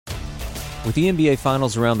With the NBA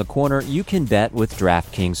Finals around the corner, you can bet with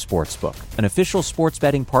DraftKings Sportsbook, an official sports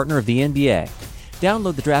betting partner of the NBA.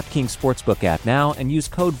 Download the DraftKings Sportsbook app now and use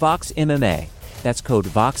code VOXMMA. That's code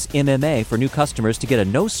VOXMMA for new customers to get a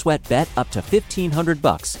no-sweat bet up to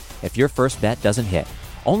 $1,500 if your first bet doesn't hit.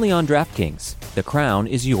 Only on DraftKings. The crown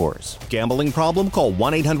is yours. Gambling problem? Call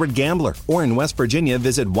 1-800-GAMBLER. Or in West Virginia,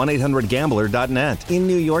 visit 1-800-GAMBLER.net. In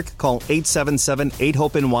New York, call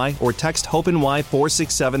 877-8-HOPE-NY or text HOPE-NY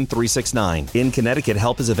 467-369. In Connecticut,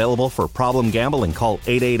 help is available for problem gambling. Call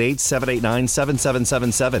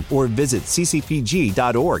 888-789-7777 or visit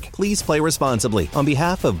ccpg.org. Please play responsibly. On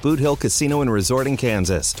behalf of Boot Hill Casino and Resort in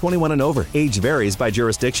Kansas, 21 and over. Age varies by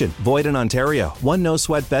jurisdiction. Void in Ontario. One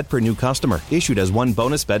no-sweat bet per new customer. Issued as one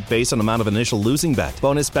bonus bet based on amount of initial losing bet.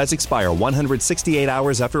 Bonus bets expire 168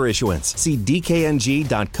 hours after issuance. See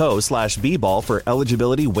dkng.co/bball for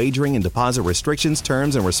eligibility, wagering, and deposit restrictions,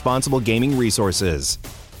 terms, and responsible gaming resources.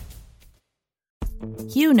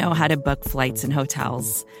 You know how to book flights and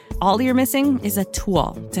hotels. All you're missing is a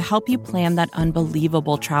tool to help you plan that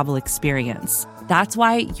unbelievable travel experience. That's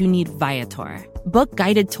why you need Viator. Book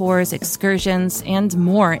guided tours, excursions, and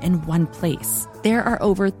more in one place. There are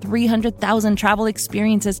over 300,000 travel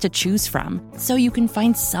experiences to choose from, so you can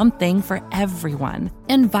find something for everyone.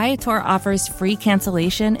 And Viator offers free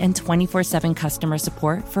cancellation and 24/7 customer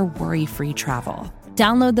support for worry-free travel.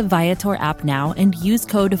 Download the Viator app now and use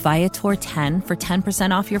code Viator10 for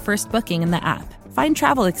 10% off your first booking in the app. Find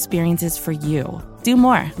travel experiences for you. Do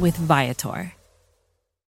more with Viator.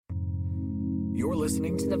 You're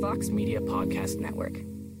listening to the Vox Media Podcast Network.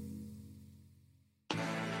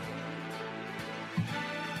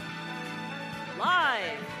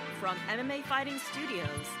 Live from MMA Fighting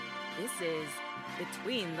Studios, this is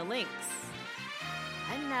Between the Links.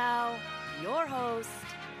 And now, your host,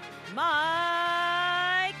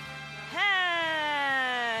 Mike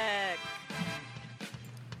Heck.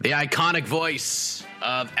 The iconic voice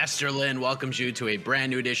of Esther Lynn welcomes you to a brand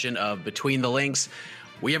new edition of Between the Links.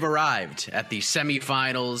 We have arrived at the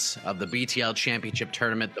semifinals of the BTL Championship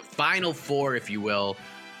Tournament, the Final Four, if you will.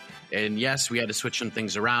 And yes, we had to switch some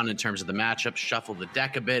things around in terms of the matchups, shuffle the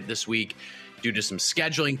deck a bit this week due to some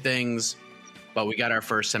scheduling things. But we got our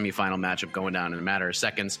first semifinal matchup going down in a matter of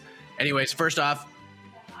seconds. Anyways, first off,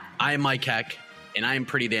 I am Mike Heck, and I am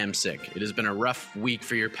pretty damn sick. It has been a rough week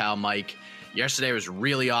for your pal Mike. Yesterday was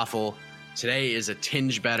really awful. Today is a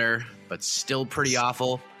tinge better, but still pretty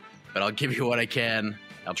awful. But I'll give you what I can.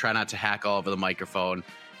 I'll try not to hack all over the microphone,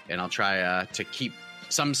 and I'll try to keep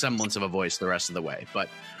some semblance of a voice the rest of the way. But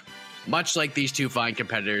much like these two fine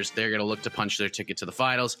competitors, they're going to look to punch their ticket to the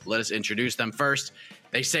finals. Let us introduce them first.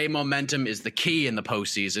 They say momentum is the key in the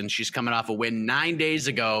postseason. She's coming off a win 9 days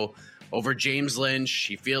ago over James Lynch.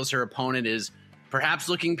 She feels her opponent is perhaps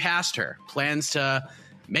looking past her. Plans to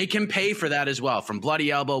make him pay for that as well. From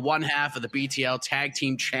Bloody Elbow, one half of the BTL Tag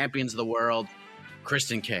Team Champions of the World,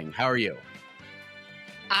 Kristen King. How are you?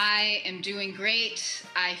 I am doing great.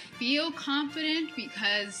 I feel confident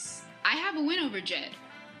because I have a win over Jed.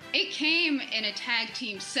 It came in a tag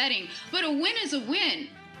team setting, but a win is a win.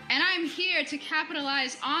 And I'm here to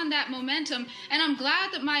capitalize on that momentum. And I'm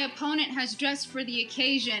glad that my opponent has dressed for the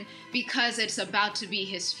occasion because it's about to be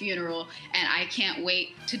his funeral. And I can't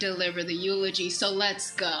wait to deliver the eulogy. So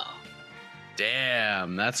let's go.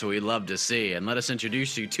 Damn, that's what we love to see. And let us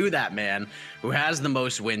introduce you to that man who has the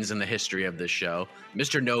most wins in the history of this show,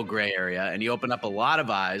 Mr. No Gray Area. And he opened up a lot of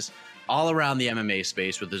eyes all around the MMA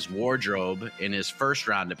space with his wardrobe in his first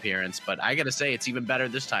round appearance. But I got to say, it's even better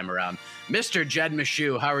this time around. Mr. Jed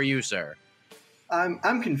Meshew, how are you, sir?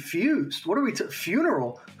 I'm confused. What are we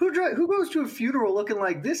funeral? Who goes to a funeral looking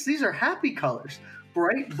like this? These are happy colors.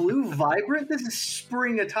 Bright blue, vibrant. This is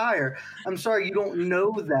spring attire. I'm sorry you don't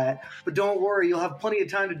know that, but don't worry. You'll have plenty of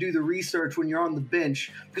time to do the research when you're on the bench,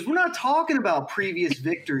 because we're not talking about previous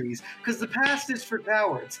victories, because the past is for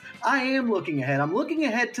cowards. I am looking ahead. I'm looking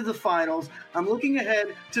ahead to the finals. I'm looking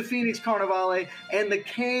ahead to Phoenix Carnivale and the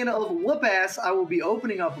can of whoop ass I will be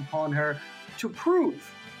opening up upon her to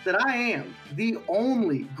prove that I am the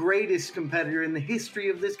only greatest competitor in the history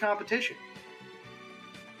of this competition.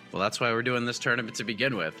 Well, that's why we're doing this tournament to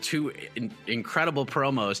begin with. Two incredible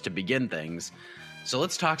promos to begin things. So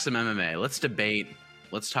let's talk some MMA. Let's debate.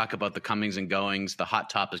 Let's talk about the comings and goings, the hot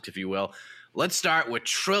topics, if you will. Let's start with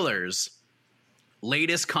Triller's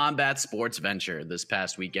latest combat sports venture this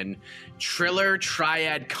past weekend. Triller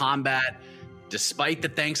Triad Combat. Despite the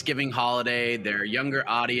Thanksgiving holiday, their younger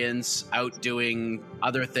audience out doing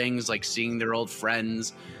other things like seeing their old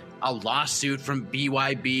friends, a lawsuit from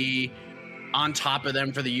BYB on top of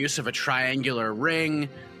them for the use of a triangular ring,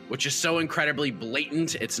 which is so incredibly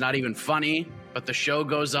blatant, it's not even funny. but the show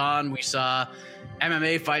goes on. We saw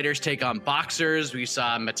MMA fighters take on boxers. We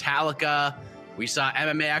saw Metallica. We saw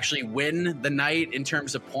MMA actually win the night in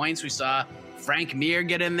terms of points. We saw Frank Mir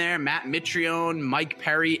get in there, Matt Mitrione, Mike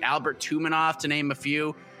Perry, Albert Tumanov, to name a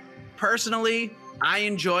few. Personally, I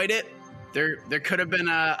enjoyed it. There could have been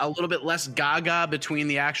a little bit less gaga between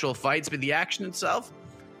the actual fights, but the action itself,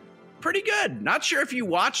 pretty good. Not sure if you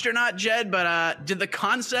watched or not, Jed, but did the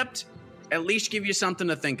concept at least give you something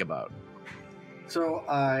to think about? So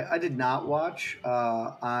I did not watch.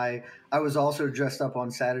 I was also dressed up on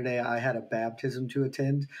Saturday. I had a baptism to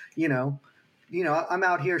attend. You know, I'm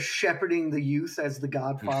out here shepherding the youth as the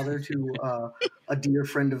godfather to a dear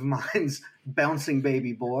friend of mine's bouncing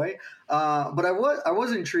baby boy. But I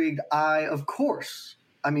was intrigued. Obviously,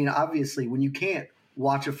 when you can't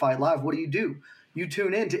watch a fight live, what do? You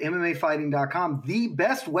tune in to MMAfighting.com, the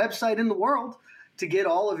best website in the world, to get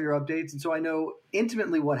all of your updates. And so I know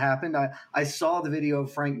intimately what happened. I saw the video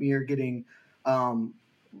of Frank Mir getting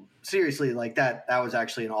seriously, like that was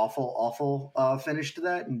actually an awful finish to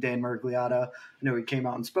that. And Dan Miragliotta, I know he came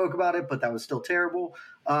out and spoke about it, but that was still terrible.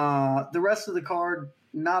 The rest of the card,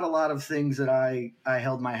 not a lot of things that I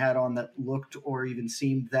held my hat on that looked or even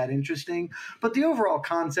seemed that interesting. But the overall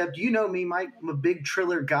concept, you know me, Mike, I'm a big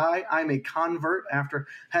Triller guy. I'm a convert after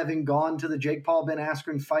having gone to the Jake Paul Ben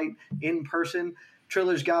Askren fight in person.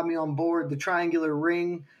 Triller's got me on board. The triangular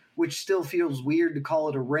ring, which still feels weird to call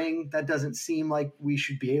it a ring. That doesn't seem like we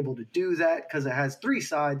should be able to do that because it has 3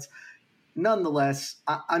 sides. Nonetheless,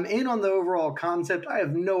 I'm in on the overall concept. I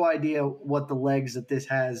have no idea what the legs that this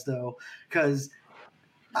has, though, because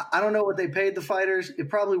I don't know what they paid the fighters. It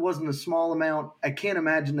probably wasn't a small amount. I can't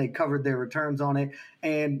imagine they covered their returns on it.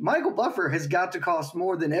 And Michael Buffer has got to cost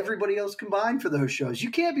more than everybody else combined for those shows. You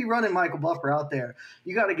can't be running Michael Buffer out there.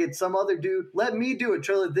 You got to get some other dude. Let me do it,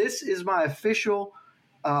 Triller. This is my official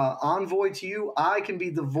envoy to you. I can be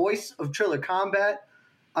the voice of Triller Combat.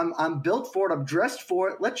 I'm built for it. I'm dressed for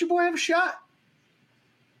it. Let your boy have a shot.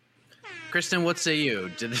 Kristen, what say you?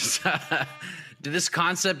 Did this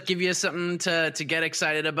concept give you something to get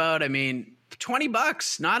excited about? I mean,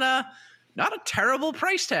 $20, not a terrible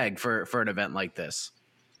price tag for an event like this.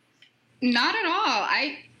 Not at all.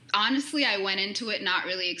 I went into it not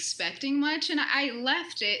really expecting much, and I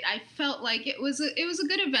left it. I felt like it was a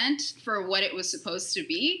good event for what it was supposed to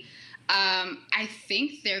be. I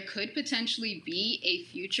think there could potentially be a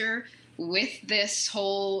future with this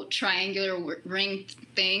whole triangular ring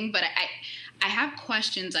thing, but I have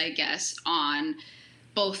questions, I guess, on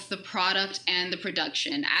both the product and the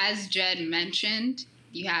production. As Jed mentioned,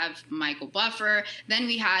 you have Michael Buffer. Then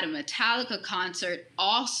we had a Metallica concert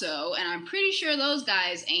also, and I'm pretty sure those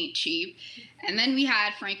guys ain't cheap. And then we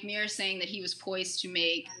had Frank Mir saying that he was poised to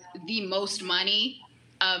make the most money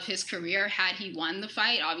of his career had he won the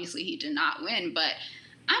fight. Obviously, he did not win, but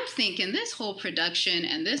I'm thinking this whole production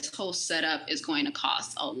and this whole setup is going to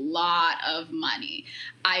cost a lot of money.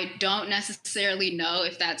 I don't necessarily know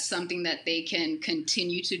if that's something that they can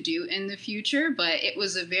continue to do in the future, but it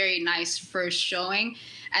was a very nice first showing.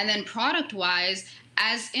 And then product-wise,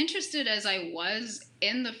 as interested as I was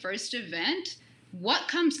in the first event, what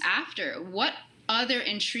comes after? What other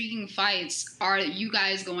intriguing fights are you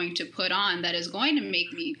guys going to put on that is going to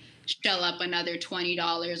make me shell up another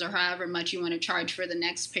 $20 or however much you want to charge for the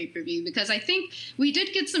next pay-per-view? Because I think we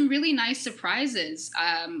did get some really nice surprises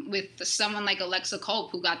with someone like Alexa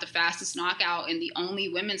Culp, who got the fastest knockout in the only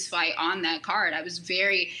women's fight on that card. I was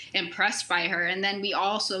very impressed by her. And then we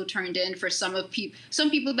also turned in for some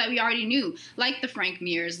people that we already knew, like the Frank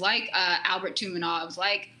Mirs, like Albert Tumanovs,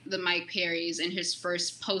 like the Mike Perrys in his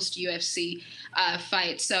first post-UFC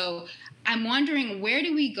fight. So I'm wondering, where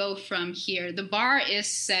do we go from here? The bar is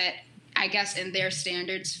set, I guess, in their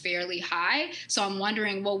standards fairly high. So I'm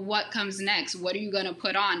wondering, well, what comes next? What are you going to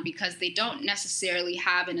put on? Because they don't necessarily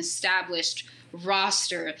have an established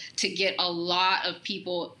roster to get a lot of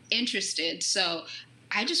people interested. So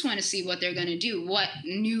I just want to see what they're going to do, what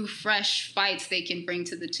new, fresh fights they can bring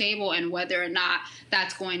to the table, and whether or not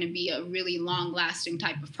that's going to be a really long-lasting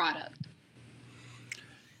type of product.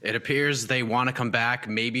 It appears they want to come back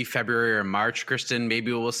maybe February or March, Kristen.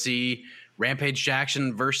 Maybe we'll see Rampage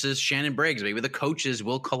Jackson versus Shannon Briggs. Maybe the coaches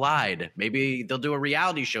will collide. Maybe they'll do a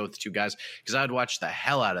reality show with the two guys, because I would watch the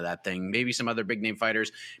hell out of that thing. Maybe some other big-name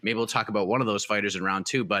fighters. Maybe we'll talk about one of those fighters in round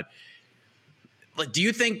 2. But do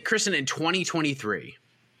you think, Kristen, in 2023,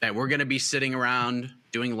 that we're going to be sitting around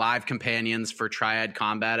doing live companions for Triad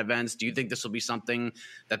Combat events? Do you think this will be something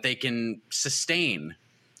that they can sustain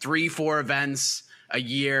 3-4 events a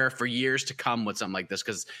year for years to come with something like this,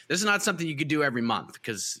 because this is not something you could do every month,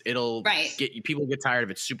 because it'll get people get tired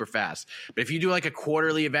of it super fast. But if you do like a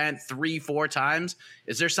quarterly event 3-4 times,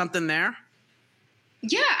 is there something there?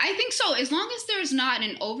 Yeah, I think so. As long as there's not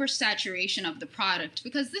an oversaturation of the product,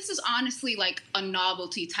 because this is honestly like a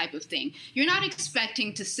novelty type of thing. You're not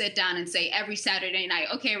expecting to sit down and say every Saturday night,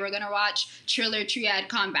 okay, we're going to watch Triller Triad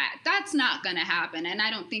Combat. That's not going to happen. And I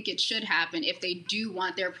don't think it should happen if they do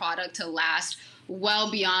want their product to last well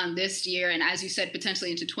beyond this year. And as you said, potentially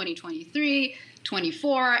into 2023,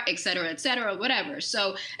 24, et cetera, whatever.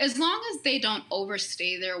 So as long as they don't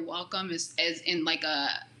overstay their welcome as in like a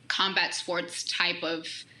combat sports type of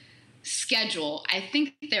schedule, I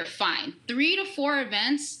think they're fine. 3 to 4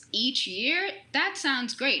 events each year, that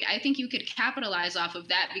sounds great. I think you could capitalize off of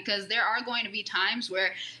that, because there are going to be times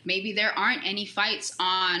where maybe there aren't any fights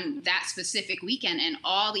on that specific weekend and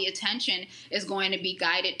all the attention is going to be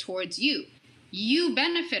guided towards you. You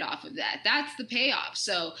benefit off of that. That's the payoff.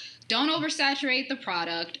 So don't oversaturate the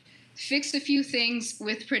product, fix a few things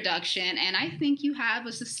with production, and I think you have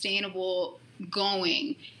a sustainable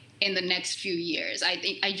going in the next few years.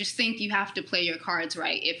 I just think you have to play your cards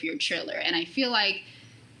right if you're Triller, and I feel like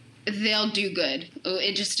they'll do good.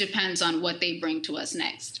 It just depends on what they bring to us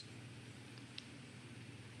next.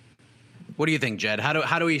 What do you think, Jed?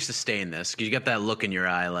 How do we sustain this? Because you got that look in your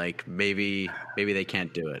eye, like maybe they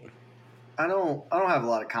can't do it. I don't have a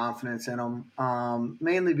lot of confidence in them,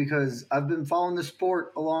 mainly because I've been following the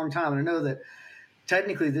sport a long time, and I know that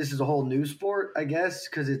technically this is a whole new sport, I guess,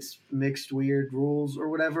 because it's mixed weird rules or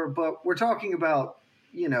whatever. But we're talking about,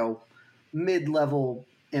 mid-level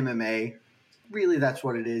MMA. Really, that's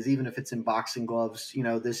what it is. Even if it's in boxing gloves,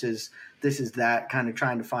 this is that kind of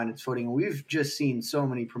trying to find its footing. And we've just seen so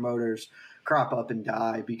many promoters crop up and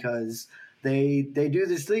die because they do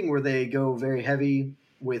this thing where they go very heavy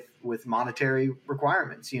with monetary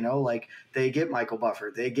requirements, like they get Michael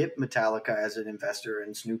Buffer, they get Metallica as an investor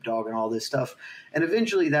and Snoop Dogg and all this stuff. And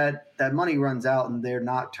eventually that money runs out and they're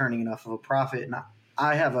not turning enough of a profit. And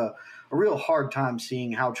I have a real hard time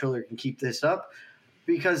seeing how Triller can keep this up,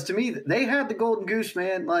 because to me, they had the golden goose,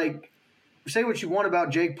 man. Like, say what you want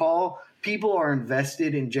about Jake Paul. People are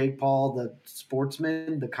invested in Jake Paul, the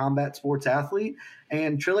sportsman, the combat sports athlete,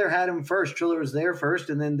 and Triller had him first. Triller was there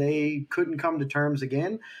first, and then they couldn't come to terms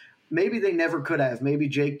again. Maybe they never could have. Maybe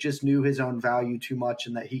Jake just knew his own value too much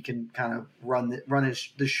and that he can kind of run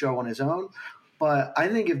the show on his own. But I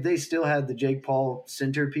think if they still had the Jake Paul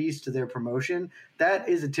centerpiece to their promotion, that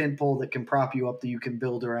is a tentpole that can prop you up, that you can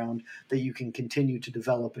build around, that you can continue to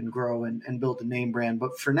develop and grow and build a name brand.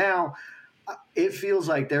 But for now, it feels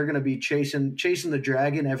like they're going to be chasing the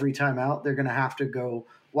dragon every time out. They're going to have to go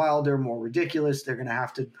wilder, more ridiculous. They're going to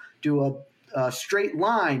have to do a straight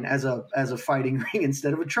line as a fighting ring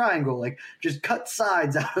instead of a triangle. Like, just cut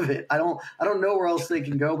sides out of it. I don't know where else they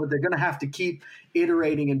can go, but they're going to have to keep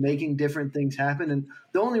iterating and making different things happen. And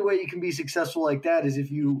the only way you can be successful like that is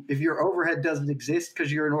if your overhead doesn't exist,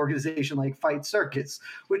 because you're an organization like Fight Circus,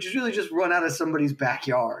 which is really just run out of somebody's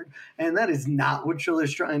backyard. And that is not what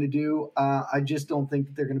Triller's trying to do. I just don't think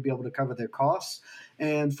that they're going to be able to cover their costs.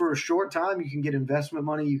 And for a short time, you can get investment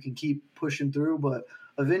money, you can keep pushing through, but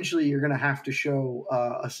eventually you're going to have to show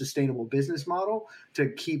a sustainable business model to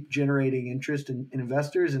keep generating interest in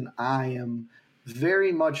investors. And I am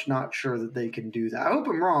very much not sure that they can do that. I hope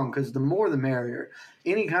I'm wrong, because the more the merrier.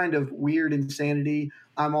 Any kind of weird insanity,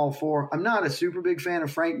 I'm all for. I'm not a super big fan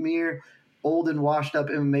of Frank Mir, old and washed up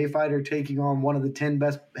MMA fighter taking on one of the 10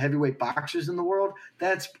 best heavyweight boxers in the world.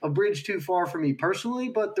 That's a bridge too far for me personally,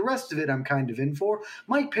 but the rest of it I'm kind of in for.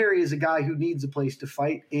 Mike Perry is a guy who needs a place to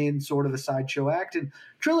fight in sort of a sideshow act, and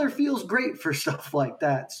Triller feels great for stuff like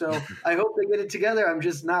that. So I hope they get it together. I'm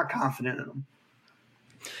just not confident in them.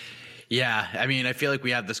 Yeah, I mean, I feel like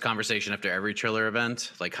we have this conversation after every Triller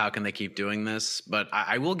event. Like, how can they keep doing this? But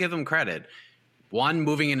I will give them credit. One,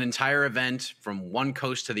 moving an entire event from one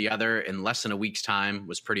coast to the other in less than a week's time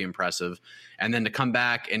was pretty impressive. And then to come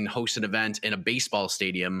back and host an event in a baseball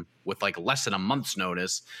stadium with like less than a month's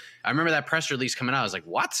notice. I remember that press release coming out. I was like,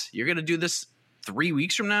 what? You're going to do this 3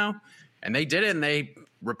 weeks from now? And they did it, and they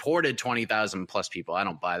reported 20,000 plus people. I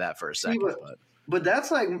don't buy that for a second. But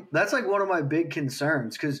that's like one of my big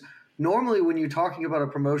concerns, because normally when you're talking about a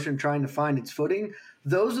promotion trying to find its footing,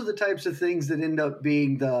 those are the types of things that end up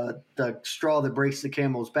being the straw that breaks the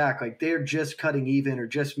camel's back. Like, they're just cutting even or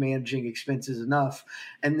just managing expenses enough,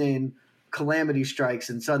 and then calamity strikes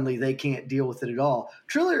and suddenly they can't deal with it at all.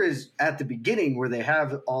 Triller is at the beginning where they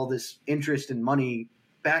have all this interest and money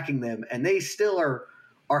backing them, and they still are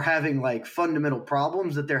are having like fundamental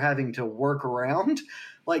problems that they're having to work around.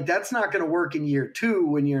 Like that's not going to work in year 2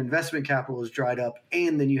 when your investment capital is dried up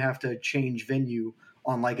and then you have to change venue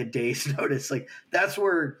on like a day's notice. Like that's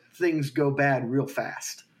where things go bad real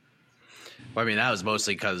fast. Well, I mean, that was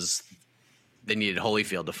mostly because they needed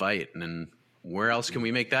Holyfield to fight. And then where else can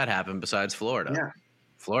we make that happen besides Florida? Yeah.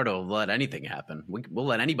 Florida will let anything happen. We'll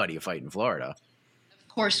let anybody fight in Florida. Of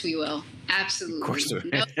course we will. Absolutely. Of course we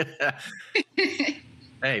will. Nope.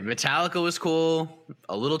 Hey, Metallica was cool.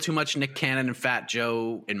 A little too much Nick Cannon and Fat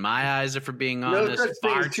Joe in my eyes, if we're being honest.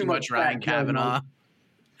 Far too much Ryan Kavanaugh.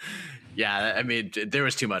 Yeah, I mean, there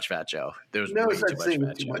was too much Fat Joe. There was no way such thing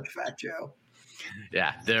as too much Fat Joe.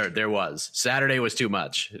 Yeah, there was. Saturday was too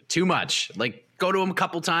much. Too much. Like, go to him a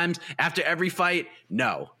couple times after every fight.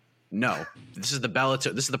 No. This is the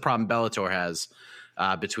Bellator. This is the problem Bellator has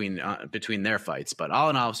between their fights. But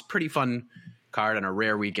all in all, it's a pretty fun card on a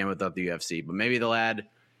rare weekend without the UFC. But maybe they'll add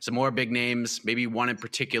some more big names, maybe one in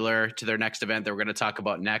particular to their next event that we're going to talk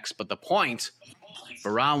about next. But the point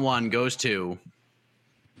for round 1 goes to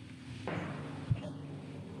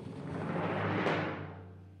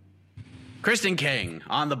Kristen King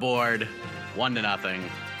on the board, 1-0.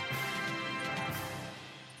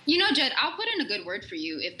 You know, Jed, I'll put in a good word for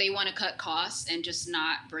you if they want to cut costs and just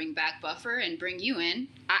not bring back Buffer and bring you in.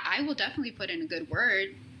 I will definitely put in a good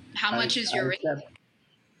word. How much is your rate?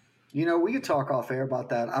 You know, we could talk off air about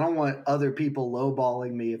that. I don't want other people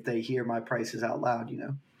lowballing me if they hear my prices out loud, you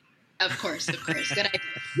know? Of course. Good idea.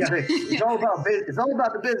 Yeah, it's all about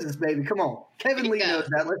the business, baby. Come on. Kevin Lee knows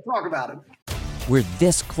that. Let's talk about him. We're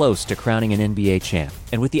this close to crowning an NBA champ,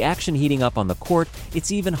 and with the action heating up on the court,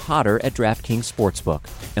 it's even hotter at DraftKings Sportsbook,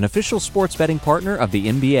 an official sports betting partner of the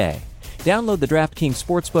NBA. Download the DraftKings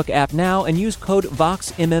Sportsbook app now and use code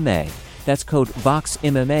VOXMMA. That's code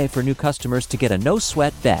VOXMMA for new customers to get a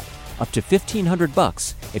no-sweat bet, up to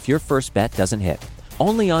 $1,500 if your first bet doesn't hit.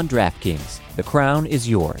 Only on DraftKings. The crown is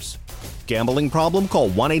yours. Gambling problem? Call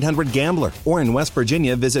 1-800-GAMBLER. Or in West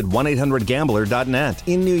Virginia, visit 1-800-GAMBLER.net.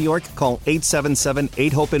 In New York, call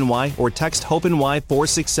 877-8-HOPE-NY or text HOPE-NY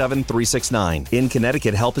 467-369. In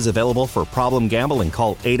Connecticut, help is available for problem gambling.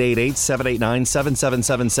 Call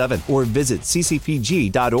 888-789-7777 or visit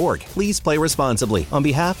ccpg.org. Please play responsibly. On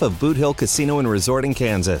behalf of Boot Hill Casino and Resort in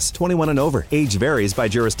Kansas, 21 and over. Age varies by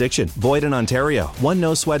jurisdiction. Void in Ontario. One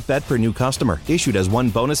no-sweat bet per new customer. Issued as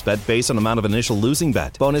one bonus bet based on amount of initial losing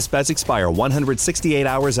bet. Bonus bets expire 168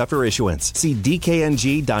 hours after issuance. See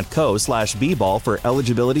dkng.co/bball for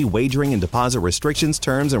eligibility, wagering, and deposit restrictions,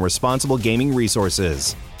 terms, and responsible gaming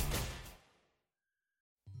resources.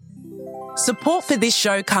 Support for this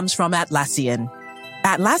show comes from Atlassian.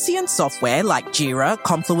 Atlassian software like Jira,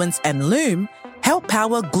 Confluence, and Loom help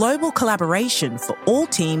power global collaboration for all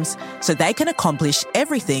teams so they can accomplish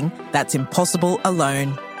everything that's impossible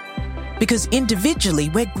alone. Because individually,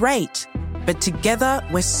 we're great. But together,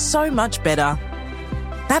 we're so much better.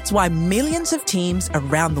 That's why millions of teams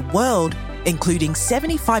around the world, including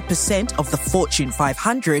 75% of the Fortune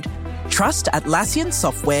 500, trust Atlassian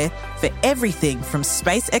software for everything from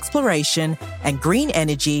space exploration and green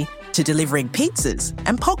energy to delivering pizzas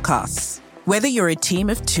and podcasts. Whether you're a team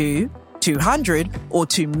of 2, 200, or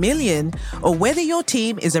 2 million, or whether your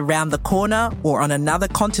team is around the corner or on another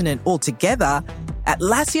continent altogether,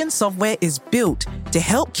 Atlassian software is built to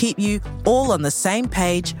help keep you all on the same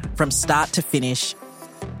page from start to finish.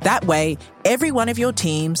 That way, every one of your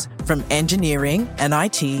teams, from engineering and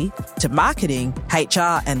IT to marketing,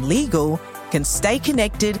 HR, and legal, can stay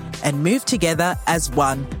connected and move together as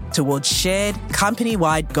one towards shared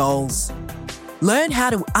company-wide goals. Learn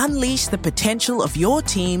how to unleash the potential of your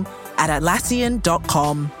team at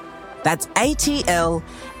Atlassian.com. That's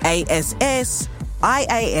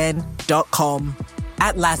ATLASSIAN.com.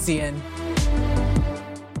 Atlassian.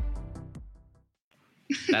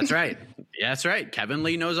 That's right. Yeah, that's right. Kevin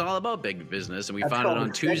Lee knows all about big business, and we found it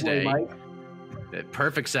on Tuesday.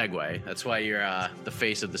 Perfect segue. That's why you're the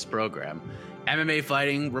face of this program. MMA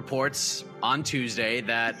Fighting reports on Tuesday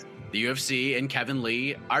that the UFC and Kevin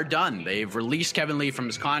Lee are done. They've released Kevin Lee from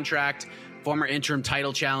his contract, former interim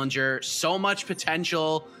title challenger. So much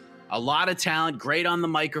potential, a lot of talent, great on the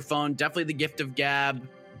microphone, definitely the gift of gab.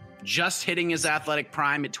 Just hitting his athletic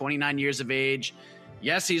prime at 29 years of age.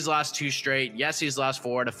 Yes, he's lost 2 straight. Yes, he's lost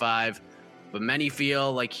 4 out of 5. But many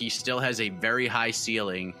feel like he still has a very high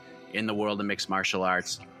ceiling in the world of mixed martial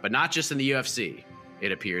arts. But not just in the UFC,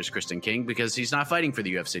 it appears, Kristen King, because he's not fighting for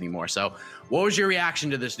the UFC anymore. So what was your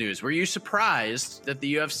reaction to this news? Were you surprised that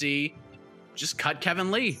the UFC just cut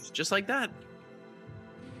Kevin Lee just like that?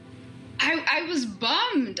 I was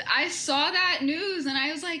bummed. I saw that news and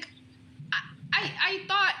I was like, I I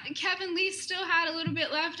thought Kevin Lee still had a little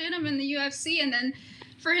bit left in him in the UFC, and then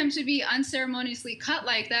for him to be unceremoniously cut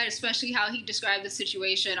like that, especially how he described the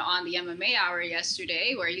situation on the MMA Hour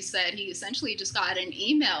yesterday, where he said he essentially just got an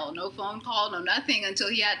email, no phone call, no nothing, until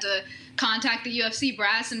he had to contact the UFC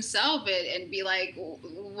brass himself and be like,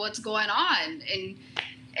 what's going on? And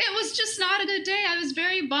it was just not a good day. I was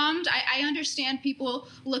very bummed. I understand people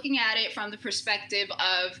looking at it from the perspective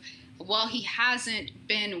of, well, he hasn't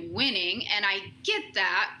been winning, and I get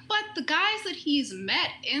that, but the guys that he's met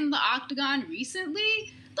in the octagon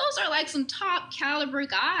recently, those are like some top caliber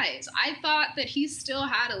guys. I thought that he still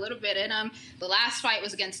had a little bit in him. The last fight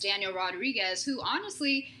was against Daniel Rodriguez, who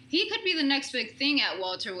honestly, he could be the next big thing at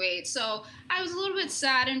welterweight. So I was a little bit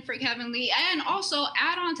saddened for Kevin Lee. And also,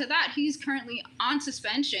 add on to that, he's currently on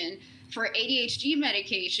suspension for ADHD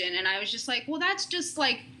medication. And I was just like, well, that's just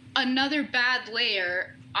like another bad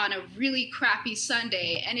layer on a really crappy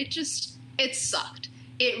Sunday, and it sucked.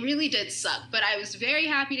 It really did suck, but I was very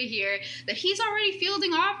happy to hear that he's already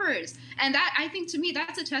fielding offers, and that, I think, to me,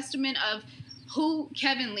 that's a testament of who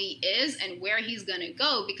Kevin Lee is and where he's going to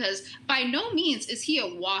go, because by no means is he a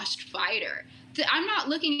washed fighter. I'm not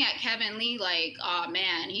looking at Kevin Lee like, oh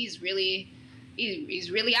man, he's really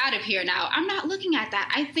out of here now. I'm not looking at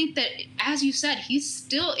that. I think that, as you said, he's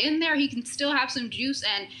still in there. He can still have some juice,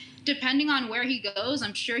 and depending on where he goes,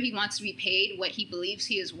 I'm sure he wants to be paid what he believes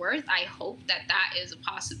he is worth. I hope that that is a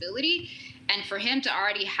possibility. And for him to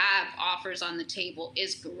already have offers on the table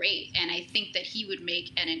is great. And I think that he would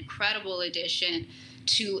make an incredible addition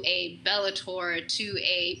to a Bellator, to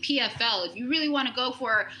a PFL. If you really want to go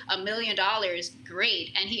for $1 million,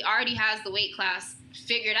 great. And he already has the weight class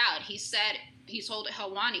figured out. He said, he told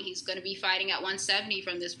Helwani he's going to be fighting at 170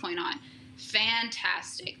 from this point on.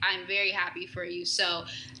 Fantastic. I'm very happy for you. So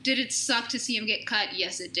did it suck to see him get cut?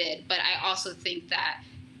 Yes, it did. But I also think that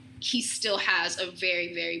he still has a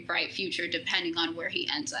very, very bright future depending on where he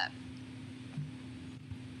ends up.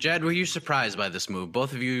 Jed, were you surprised by this move?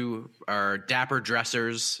 Both of you are dapper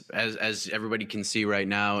dressers, as everybody can see right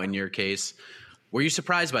now in your case. Were you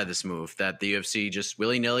surprised by this move, that the UFC just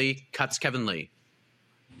willy-nilly cuts Kevin Lee?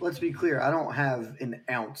 Let's be clear. I don't have an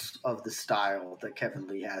ounce of the style that Kevin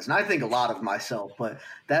Lee has. And I think a lot of myself, but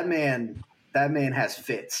that man has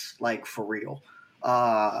fits, like, for real.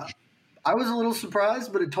 I was a little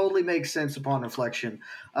surprised, but it totally makes sense upon reflection.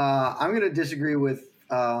 I'm going to disagree with,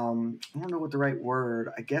 I don't know what the right word,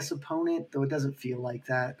 I guess opponent, though it doesn't feel like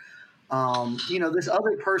that. This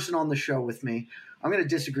other person on the show with me, I'm going to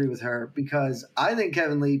disagree with her because I think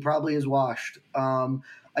Kevin Lee probably is washed.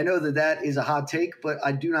 I know that is a hot take, but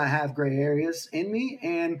I do not have gray areas in me.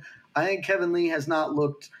 And I think Kevin Lee has not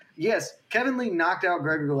looked – yes, Kevin Lee knocked out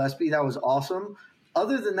Gregor Gillespie. That was awesome.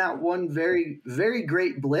 Other than that one very, very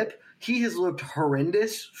great blip, he has looked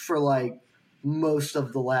horrendous for like most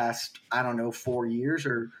of the last, 4 years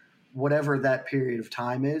or whatever that period of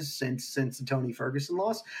time is since the Tony Ferguson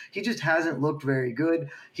loss. He just hasn't looked very good.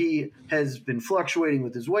 He has been fluctuating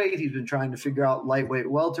with his weight. He's been trying to figure out lightweight,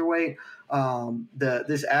 welterweight.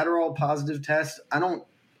 This Adderall positive test, I don't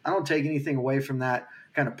take anything away from that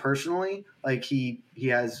kind of personally. Like he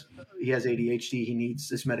has ADHD, he needs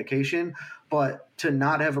this medication, but to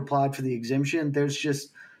not have applied for the exemption, that's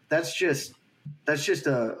just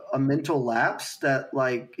a mental lapse that,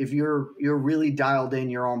 like, if you're really dialed in,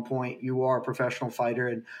 you're on point, you are a professional fighter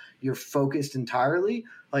and you're focused entirely,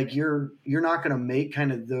 like you're not going to make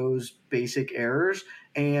kind of those basic errors.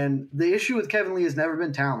 And the issue with Kevin Lee has never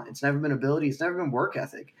been talent. It's never been ability. It's never been work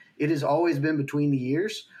ethic. It has always been between the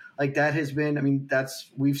ears. Like that has been,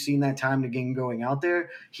 we've seen that time again going out there.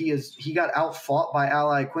 He got outfought by Al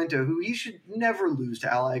Iaquinta, who he should never lose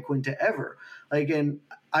to Al Iaquinta ever. Like, and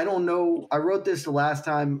I don't know. I wrote this the last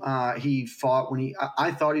time he fought when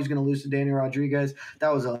I thought he was going to lose to Daniel Rodriguez.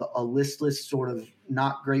 That was a listless sort of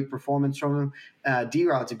not great performance from him.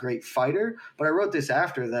 D-Rod's a great fighter, but I wrote this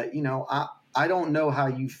after that, I don't know how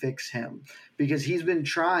you fix him because he's been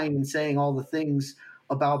trying and saying all the things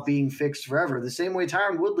about being fixed forever. The same way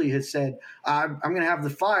Tyron Woodley has said, I'm going to have the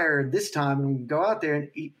fire this time and go out there, and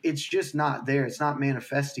it's just not there. It's not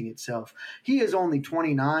manifesting itself. He is only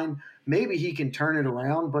 29. Maybe he can turn it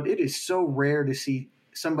around, but it is so rare to see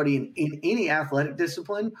somebody in any athletic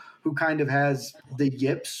discipline who kind of has the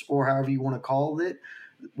yips, or however you want to call it,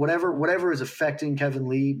 whatever is affecting Kevin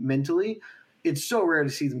Lee mentally. It's so rare to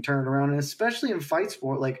see them turn it around, and especially in fight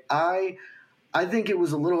sport. Like I think it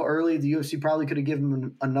was a little early. The UFC probably could have given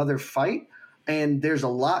him another fight, and there's a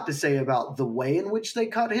lot to say about the way in which they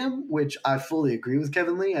cut him, which I fully agree with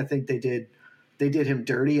Kevin Lee. I think they did him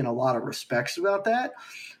dirty in a lot of respects about that.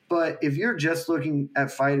 But if you're just looking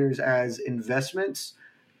at fighters as investments,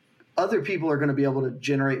 other people are going to be able to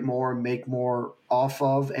generate more, make more off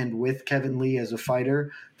of and with Kevin Lee as a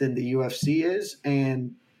fighter than the UFC is.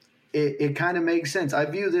 And it kind of makes sense. I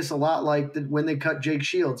view this a lot like when they cut Jake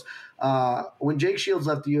Shields. When Jake Shields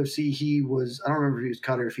left the UFC, I don't remember if he was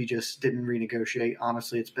cut or if he just didn't renegotiate.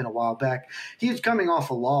 Honestly, it's been a while back. He was coming off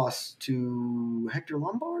a loss to Hector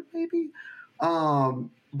Lombard, maybe.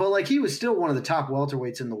 But like he was still one of the top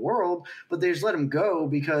welterweights in the world, but they just let him go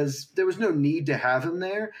because there was no need to have him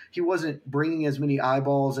there. He wasn't bringing as many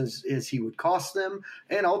eyeballs as he would cost them.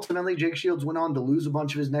 And ultimately, Jake Shields went on to lose a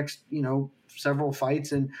bunch of his next, several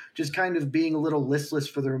fights and just kind of being a little listless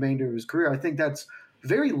for the remainder of his career. I think that's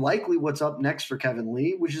very likely what's up next for Kevin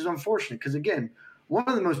Lee, which is unfortunate because, again, one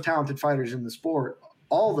of the most talented fighters in the sport,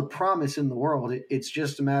 all the promise in the world. It's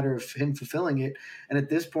just a matter of him fulfilling it. And at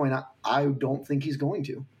this point, I don't think he's going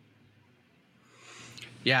to.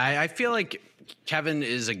 Yeah, I feel like Kevin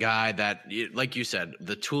is a guy that, like you said,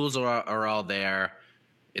 the tools are all there.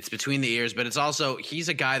 It's between the ears, but it's also he's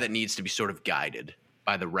a guy that needs to be sort of guided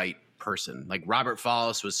by the right person. Like Robert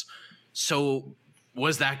Follis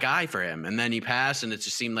was that guy for him. And then he passed, and it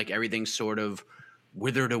just seemed like everything sort of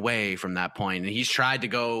withered away from that point. And he's tried to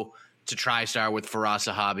go to TriStar with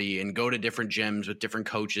Firas Zahabi and go to different gyms with different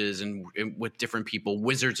coaches and with different people,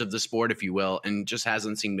 wizards of the sport, if you will, and just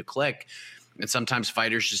hasn't seemed to click. And sometimes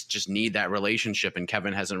fighters just need that relationship, and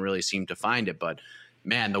Kevin hasn't really seemed to find it. But,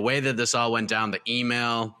 man, the way that this all went down, the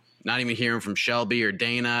email, not even hearing from Shelby or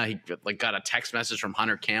Dana, he got a text message from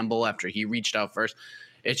Hunter Campbell after he reached out first.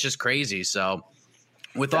 It's just crazy. So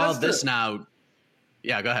with all this now –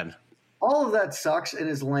 yeah, go ahead. All of that sucks and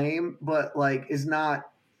is lame, but, is not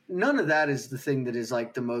 – none of that is the thing that is,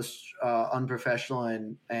 the most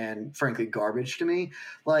unprofessional and frankly garbage to me.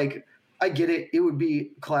 I get it. It would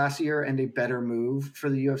be classier and a better move for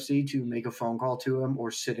the UFC to make a phone call to him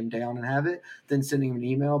or sit him down and have it than sending him an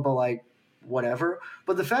email, but whatever.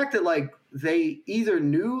 But the fact that they either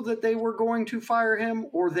knew that they were going to fire him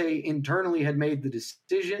or they internally had made the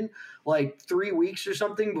decision 3 weeks or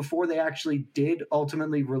something before they actually did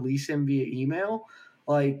ultimately release him via email,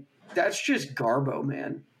 that's just garbo,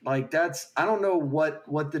 man. I don't know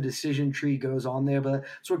what the decision tree goes on there, but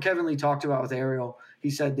that's what Kevin Lee talked about with Ariel. He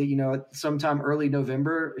said that, sometime early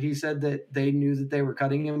November, he said that they knew that they were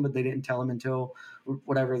cutting him, but they didn't tell him until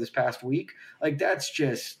whatever this past week. That's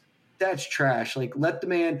trash. Let the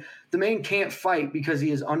man can't fight because he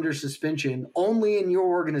is under suspension only in your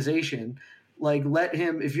organization. Let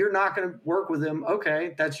him, if you're not going to work with him,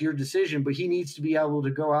 okay, that's your decision, but he needs to be able to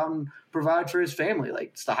go out and provide for his family.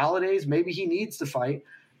 It's the holidays. Maybe he needs to fight,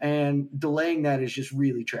 and delaying that is just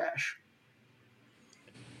really trash.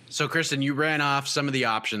 So, Kristen, you ran off some of the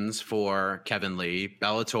options for Kevin Lee,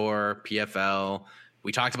 Bellator, PFL.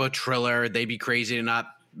 We talked about Triller. They'd be crazy to not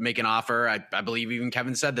make an offer. I believe even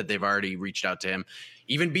Kevin said that they've already reached out to him.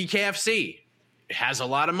 Even BKFC has a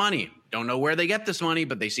lot of money. Don't know where they get this money,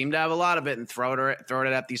 but they seem to have a lot of it and throw it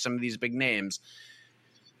at some of these big names.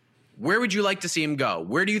 Where would you like to see him go?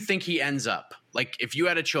 Where do you think he ends up? If you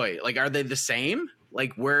had a choice, are they the same?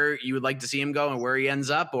 Where you would like to see him go and where he ends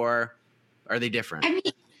up, or are they different? I mean,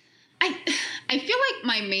 I feel like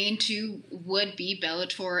my main two would be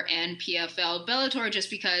Bellator and PFL. Bellator just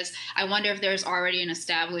because I wonder if there's already an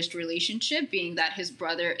established relationship, being that his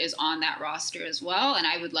brother is on that roster as well, and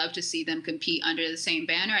I would love to see them compete under the same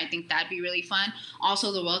banner. I think that'd be really fun.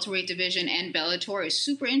 Also, the welterweight division and Bellator is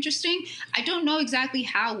super interesting. I don't know exactly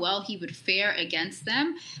how well he would fare against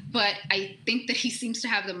them, but I think that he seems to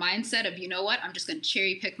have the mindset of, you know what, I'm just going to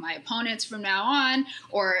cherry pick my opponents from now on,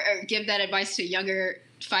 or give that advice to younger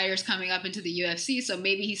fighters coming up into the UFC. So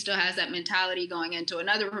maybe he still has that mentality going into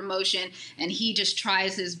another promotion, and he just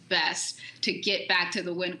tries his best to get back to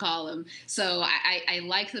the win column. So I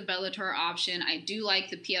like the Bellator option. I do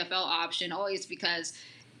like the PFL option always, because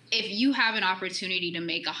if you have an opportunity to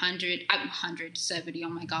make 170, oh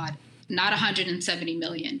my God, not 170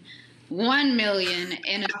 million, 1 million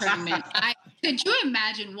in a tournament. Could you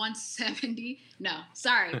imagine 170? No,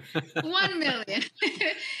 sorry, 1 million.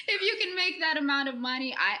 If you can make that amount of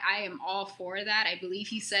money, I am all for that. I believe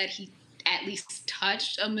he said he at least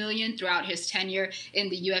touched 1 million throughout his tenure in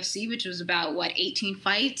the UFC, which was about, 18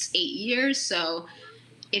 fights, 8 years. So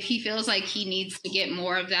if he feels like he needs to get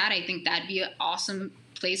more of that, I think that'd be an awesome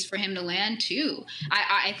place for him to land too.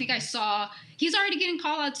 I think I saw, he's already getting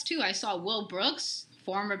call-outs too. I saw Will Brooks,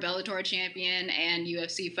 former Bellator champion and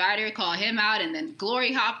UFC fighter, call him out, and then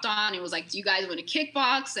Glory hopped on and was like, do you guys want to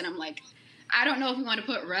kickbox? And I'm like, I don't know if we want to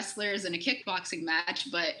put wrestlers in a kickboxing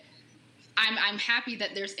match, but I'm happy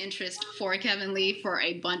that there's interest for Kevin Lee for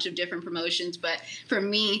a bunch of different promotions. But for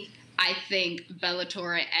me, I think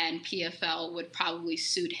Bellator and PFL would probably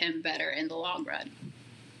suit him better in the long run.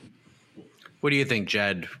 What do you think,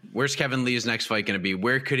 Jed? Where's Kevin Lee's next fight going to be?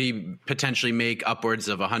 Where could he potentially make upwards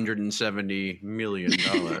of $170 million?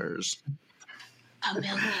 $1 I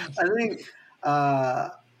million.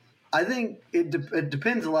 think it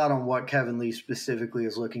depends a lot on what Kevin Lee specifically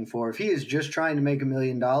is looking for. If he is just trying to make $1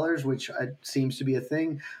 million, which seems to be a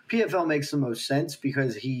thing, PFL makes the most sense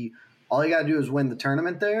because all he got to do is win the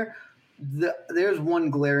tournament there. There's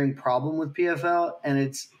one glaring problem with PFL, and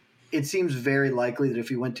it seems very likely that if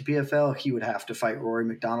he went to PFL, he would have to fight Rory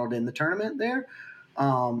McDonald in the tournament there,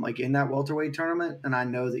 like in that welterweight tournament. And I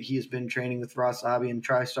know that he has been training with Ross Sabi and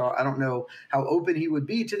TriStar. I don't know how open he would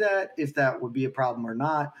be to that, if that would be a problem or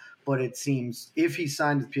not. But it seems if he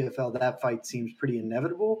signed with PFL, that fight seems pretty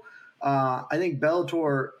inevitable. I think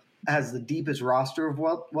Bellator has the deepest roster of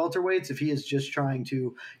welterweights. If he is just trying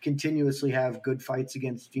to continuously have good fights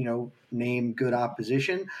against, name good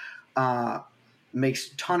opposition,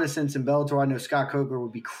 makes a ton of sense in Bellator. I know Scott Coker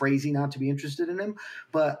would be crazy not to be interested in him,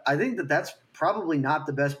 but I think that that's probably not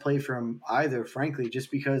the best play for him either, frankly,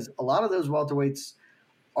 just because a lot of those welterweights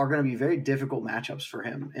are going to be very difficult matchups for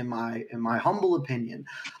him, in my humble opinion.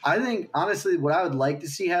 I think, honestly, what I would like to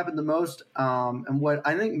see happen the most, and what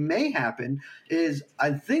I think may happen, is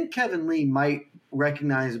I think Kevin Lee might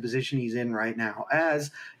recognize the position he's in right now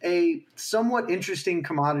as a somewhat interesting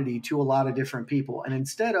commodity to a lot of different people. And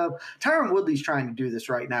instead of Tyron Woodley's trying to do this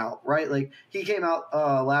right now, right? Like he came out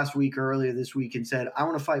last week or earlier this week and said, I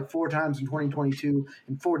want to fight 4 times in 2022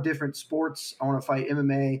 in 4 different sports. I want to fight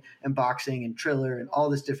MMA and boxing and Triller and all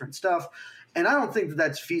this different stuff. And I don't think that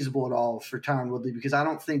that's feasible at all for Tyron Woodley, because I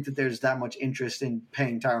don't think that there's that much interest in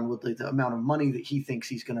paying Tyron Woodley the amount of money that he thinks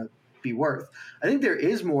he's going to be worth. I think there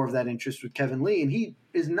is more of that interest with Kevin Lee, and he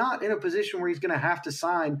is not in a position where he's going to have to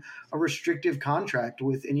sign a restrictive contract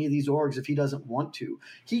with any of these orgs if he doesn't want to.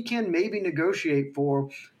 He can maybe negotiate for,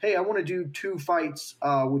 hey, I want to do 2 fights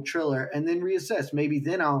with Triller and then reassess. Maybe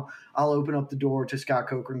then I'll open up the door to Scott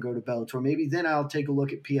Coker and go to Bellator. Maybe then I'll take a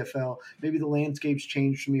look at PFL. Maybe the landscape's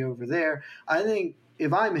changed for me over there. I think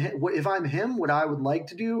if I'm him, what I would like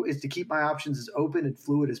to do is to keep my options as open and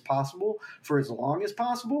fluid as possible for as long as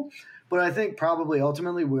possible. But I think probably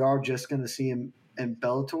ultimately we are just going to see him in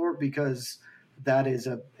Bellator, because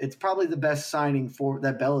it's probably the best signing for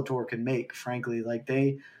that Bellator can make, frankly. Like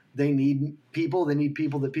they need people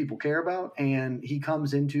that people care about, and he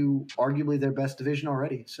comes into arguably their best division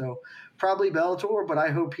already. So probably Bellator, but I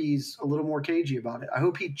hope he's a little more cagey about it. I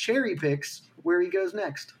hope he cherry picks where he goes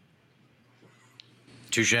next.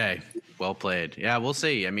 Touche. Well played. Yeah, we'll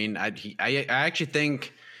see. I mean, I actually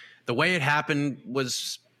think the way it happened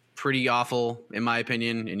was pretty awful, in my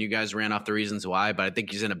opinion, and you guys ran off the reasons why, but I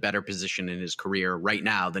think he's in a better position in his career right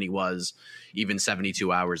now than he was even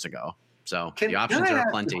 72 hours ago. So the options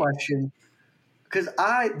are plenty. Because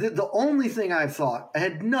the only thing I thought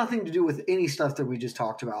had nothing to do with any stuff that we just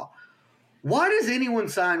talked about. Why does anyone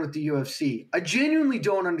sign with the UFC? I genuinely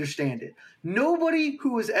don't understand it. Nobody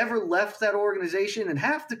who has ever left that organization, and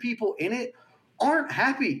half the people in it, aren't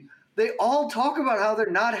happy. They all talk about how they're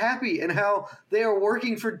not happy and how they are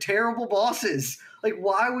working for terrible bosses. Like,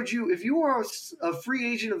 why would you, if you are a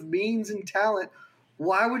free agent of means and talent,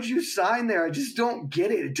 why would you sign there? I just don't get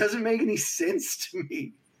it. It doesn't make any sense to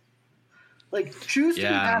me. Like, choose to be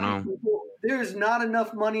happy people. There is not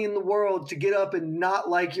enough money in the world to get up and not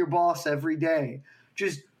like your boss every day.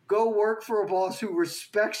 Just go work for a boss who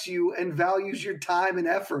respects you and values your time and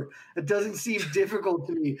effort. It doesn't seem difficult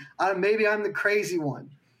to me. Maybe I'm the crazy one.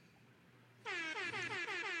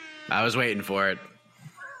 I was waiting for it.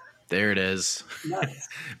 There it is. Nice.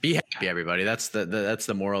 Be happy, everybody. That's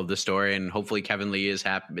the moral of the story. And hopefully Kevin Lee is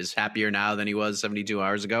happier now than he was 72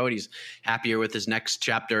 hours ago. And he's happier with his next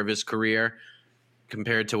chapter of his career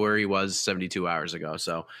compared to where he was 72 hours ago.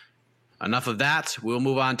 So enough of that. We'll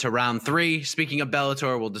move on to round 3. Speaking of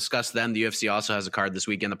Bellator, we'll discuss them. The UFC also has a card this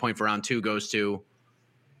weekend. The point for round 2 goes to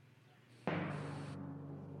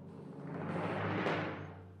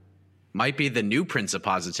might be the new Prince of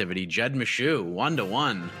Positivity, Jed Meshew,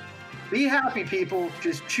 1-1. Be happy, people.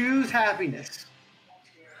 Just choose happiness.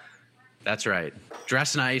 That's right.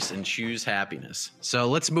 Dress nice and choose happiness. So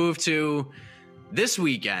let's move to this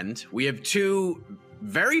weekend. We have 2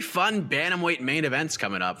 very fun bantamweight main events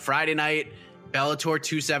coming up. Friday night, Bellator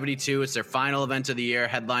 272. It's their final event of the year,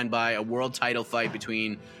 headlined by a world title fight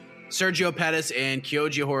between Sergio Pettis and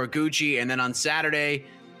Kyoji Horiguchi. And then on Saturday,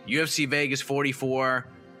 UFC Vegas 44,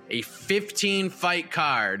 a 15-fight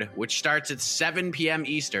card, which starts at 7 p.m.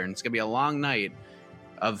 Eastern. It's going to be a long night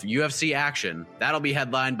of UFC action. That'll be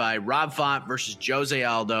headlined by Rob Font versus Jose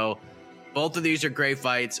Aldo. Both of these are great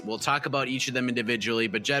fights. We'll talk about each of them individually,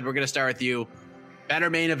 but Jed, we're going to start with you. Better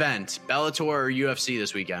main event, Bellator or UFC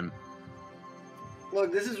this weekend?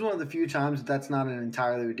 Look, this is one of the few times that's not an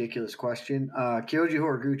entirely ridiculous question. Kyoji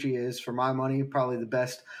Horiguchi is, for my money, probably the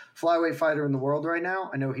best flyweight fighter in the world right now.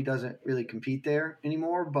 I know he doesn't really compete there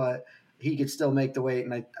anymore, but he could still make the weight,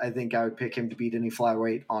 and I think I would pick him to beat any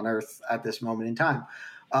flyweight on earth at this moment in time.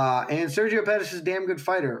 And Sergio Pettis is a damn good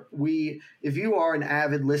fighter. If you are an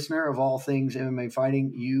avid listener of all things MMA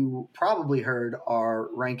fighting, you probably heard our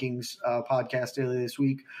rankings podcast earlier this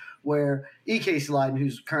week, where E.K. Sliden,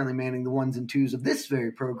 who's currently manning the 1s and 2s of this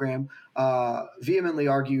very program, vehemently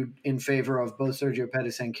argued in favor of both Sergio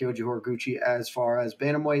Pettis and Kyoji Horiguchi as far as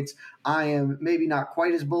bantamweights. I am maybe not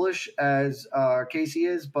quite as bullish as Casey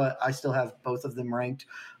is, but I still have both of them ranked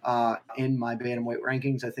in my bantamweight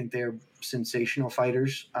rankings. I think they're sensational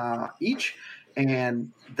fighters each,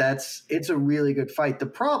 and it's a really good fight. The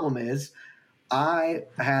problem is I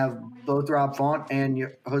have both Rob Font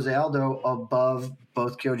and Jose Aldo above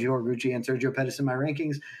both Kyoji Horiguchi and Sergio Pettis in my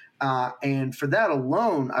rankings. And for that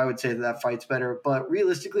alone, I would say that fight's better. But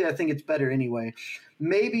realistically, I think it's better anyway.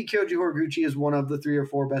 Maybe Kyoji Horiguchi is one of the 3 or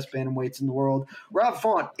 4 best bantamweights in the world. Rob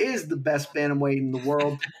Font is the best bantamweight in the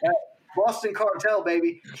world. Boston Cartel,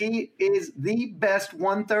 baby. He is the best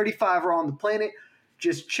 135er on the planet.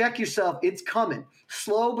 Just check yourself. It's coming.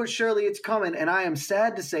 Slow but surely it's coming, and I am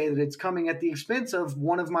sad to say that it's coming at the expense of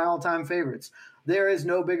one of my all-time favorites. There is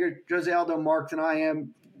no bigger Jose Aldo mark than I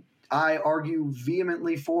am. I argue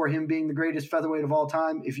vehemently for him being the greatest featherweight of all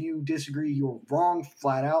time. If you disagree, you're wrong,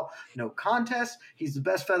 flat out. No contest. He's the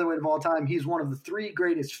best featherweight of all time. He's one of the 3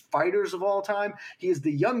 greatest fighters of all time. He is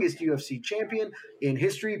the youngest UFC champion in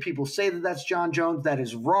history. People say that that's John Jones. That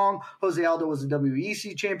is wrong. Jose Aldo was a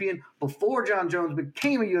WEC champion before John Jones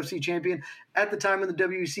became a UFC champion. At the time when the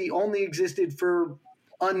WEC only existed for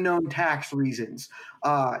unknown tax reasons.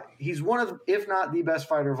 He's one of, if not the best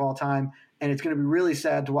fighter of all time. And it's going to be really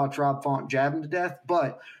sad to watch Rob Font jab him to death.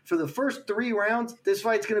 But for the first 3 rounds, this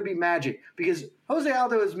fight's going to be magic because Jose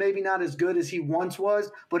Aldo is maybe not as good as he once was,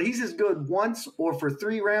 but he's as good once or for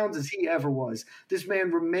 3 rounds as he ever was. This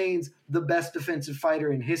man remains the best defensive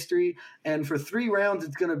fighter in history. And for 3 rounds,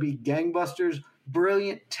 it's going to be gangbusters,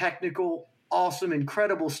 brilliant, technical, awesome,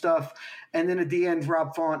 incredible stuff. And then at the end,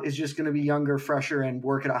 Rob Font is just going to be younger, fresher, and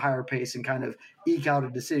work at a higher pace and kind of eke out a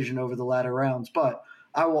decision over the latter rounds. But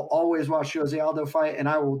I will always watch Jose Aldo fight, and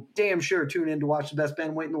I will damn sure tune in to watch the best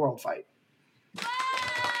bantamweight in the world fight.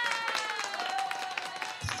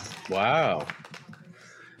 Wow.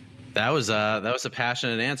 That was a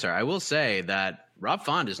passionate answer. I will say that Rob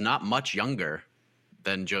Font is not much younger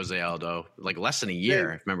than Jose Aldo, like less than a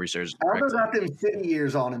year, if memory serves correctly. Aldo's got them city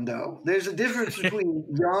years on him, though. There's a difference between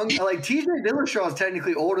young, like TJ Dillashaw is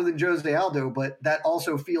technically older than Jose Aldo, but that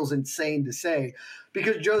also feels insane to say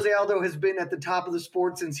because Jose Aldo has been at the top of the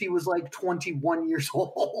sport since he was like 21 years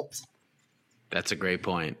old. That's a great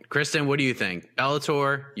point. Kristen, what do you think?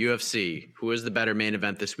 Bellator, UFC, who is the better main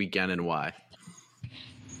event this weekend and why?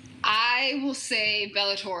 I will say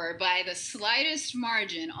Bellator by the slightest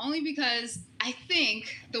margin, only because I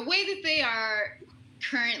think the way that they are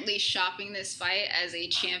currently shopping this fight as a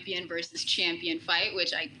champion versus champion fight,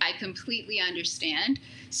 which I completely understand.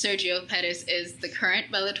 Sergio Pettis is the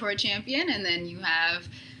current Bellator champion, and then you have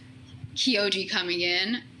Kyoji coming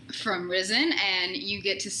in from Rizin, and you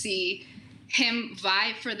get to see him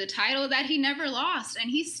vie for the title that he never lost.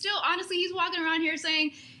 And he's still, honestly, he's walking around here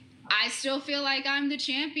saying, I still feel like I'm the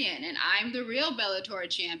champion and I'm the real Bellator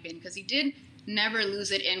champion, because he did never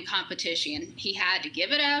lose it in competition. He had to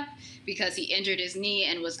give it up because he injured his knee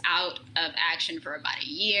and was out of action for about a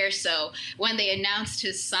year. So when they announced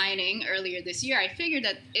his signing earlier this year, I figured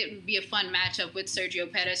that it would be a fun matchup with Sergio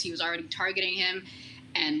Pettis. He was already targeting him,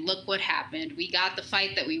 and look what happened. We got the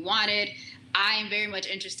fight that we wanted. I am very much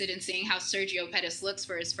interested in seeing how Sergio Pettis looks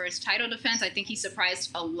for his first title defense. I think he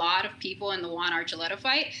surprised a lot of people in the Juan Archuleta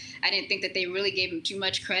fight. I didn't think that they really gave him too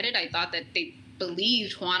much credit. I thought that they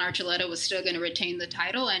believed Juan Archuleta was still going to retain the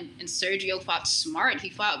title, and Sergio fought smart. He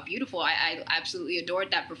fought beautiful. I absolutely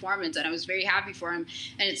adored that performance, and I was very happy for him.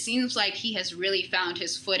 And it seems like he has really found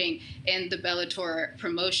his footing in the Bellator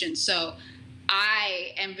promotion. So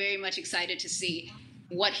I am very much excited to see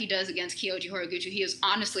what he does against Kyoji Horiguchi. He is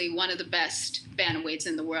honestly one of the best bantamweights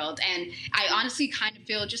in the world. And I honestly kind of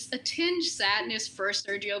feel just a tinge sadness for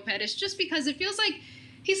Sergio Pettis, just because it feels like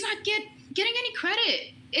he's not getting any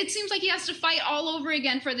credit. It seems like he has to fight all over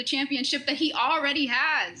again for the championship that he already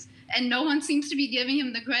has. And no one seems to be giving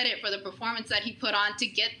him the credit for the performance that he put on to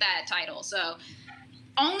get that title. So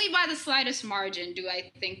only by the slightest margin do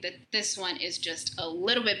I think that this one is just a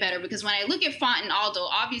little bit better, because when I look at Font and Aldo,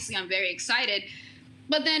 obviously I'm very excited.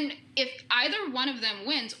 But then if either one of them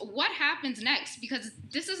wins, what happens next? Because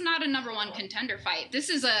this is not a number one contender fight. This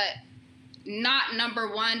is a not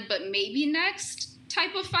number one, but maybe next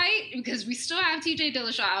type of fight, because we still have TJ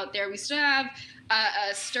Dillashaw out there. We still have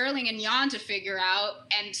Sterling and Jan to figure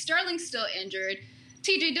out, and Sterling's still injured.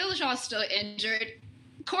 TJ Dillashaw is still injured.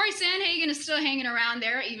 Corey Sandhagen is still hanging around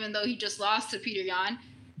there, even though he just lost to Peter Yan.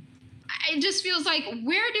 It just feels like,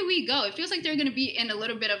 where do we go? It feels like they're going to be in a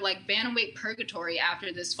little bit of like bantamweight purgatory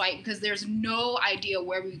after this fight, because there's no idea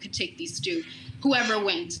where we could take these two, whoever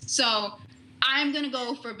wins. So I'm going to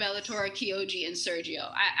go for Bellator, Kyoji, and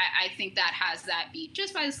Sergio. I think that has that beat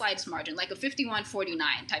just by the slightest margin, like a 51-49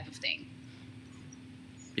 type of thing.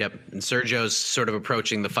 Yep, and Sergio's sort of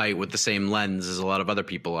approaching the fight with the same lens as a lot of other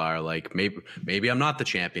people are. Like, maybe I'm not the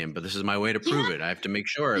champion, but this is my way to prove it. I have to make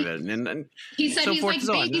sure of it. And he said so he's forth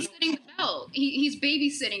like babysitting the belt. He's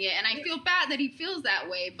babysitting it, and I feel bad that he feels that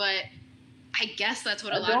way, but I guess that's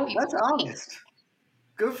what a lot of people That's honest.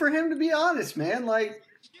 Good for him to be honest, man. Like,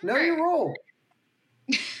 know your role.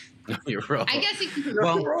 Know your role. I guess he can.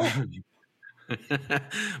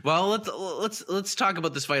 Well, let's talk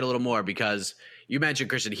about this fight a little more, because you mentioned,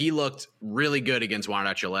 Kristen, he looked really good against Juan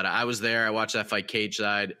Archuleta. I was there. I watched that fight cage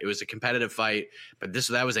side. It was a competitive fight, but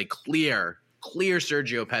that was a clear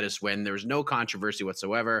Sergio Pettis win. There was no controversy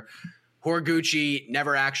whatsoever. Horiguchi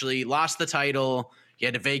never actually lost the title. He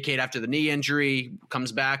had to vacate after the knee injury,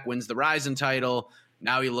 comes back, wins the Rizin title.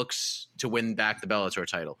 Now he looks to win back the Bellator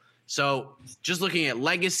title. So just looking at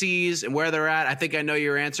legacies and where they're at, I think I know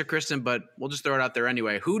your answer, Kristen, but we'll just throw it out there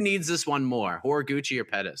anyway. Who needs this one more, Horiguchi or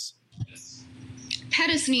Pettis?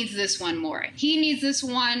 Pettis needs this one more. He needs this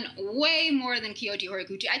one way more than Kyoji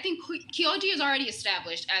Horiguchi. I think Kyoji is already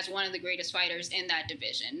established as one of the greatest fighters in that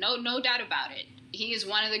division. No doubt about it. He is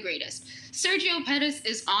one of the greatest. Sergio Pettis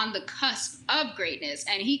is on the cusp of greatness,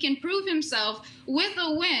 and he can prove himself with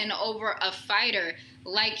a win over a fighter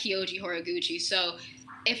like Kyoji Horiguchi. So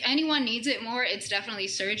if anyone needs it more, it's definitely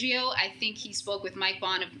Sergio. I think he spoke with Mike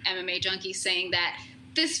Bond of MMA Junkie, saying that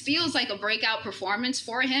this feels like a breakout performance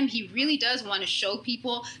for him. He really does want to show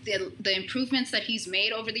people the improvements that he's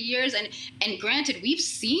made over the years. And granted, we've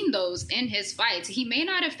seen those in his fights. He may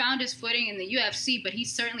not have found his footing in the UFC, but he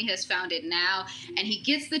certainly has found it now. And he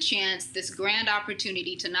gets the chance, this grand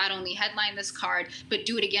opportunity, to not only headline this card, but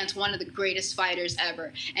do it against one of the greatest fighters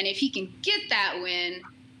ever. And if he can get that win,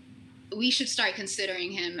 we should start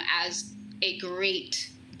considering him as a great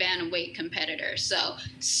bantamweight competitor. So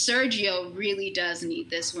Sergio really does need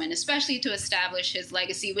this win, especially to establish his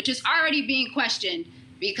legacy, which is already being questioned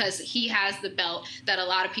because he has the belt that a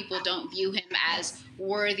lot of people don't view him as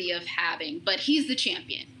worthy of having. But he's the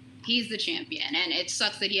champion. He's the champion. And it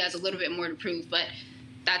sucks that he has a little bit more to prove, but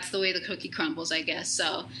that's the way the cookie crumbles, I guess.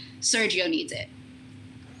 So Sergio needs it.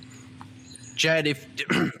 Jed,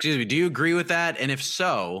 do you agree with that? And if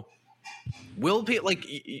so, will people, like,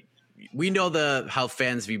 we know how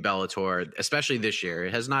fans view Bellator, especially this year.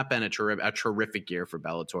 It has not been a terrific year for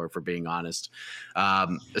Bellator, for being honest,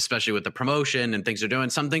 especially with the promotion and things they're doing.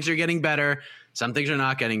 Some things are getting better. Some things are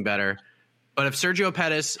not getting better. But if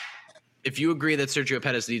you agree that Sergio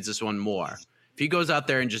Pettis needs this one more, if he goes out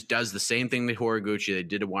there and just does the same thing that Horiguchi they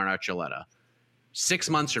did to Juan Archuleta, 6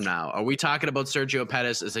 months from now, are we talking about Sergio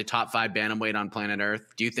Pettis as a top 5 bantamweight on planet Earth?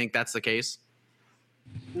 Do you think that's the case?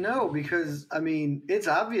 No, because, I mean, it's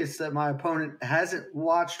obvious that my opponent hasn't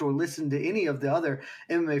watched or listened to any of the other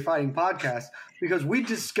MMA fighting podcasts, because we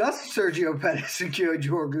discussed Sergio Pettis and Kyoji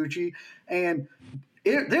Horiguchi, and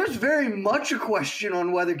there's very much a question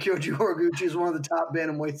on whether Kyoji Horiguchi is one of the top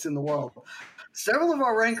bantamweights in the world. Several of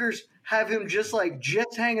our rankers have him just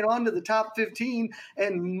hanging on to the top 15,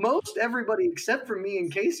 and most everybody except for me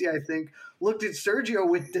and Casey, I think, looked at Sergio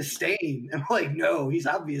with disdain and like, no, he's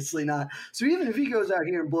obviously not. So even if he goes out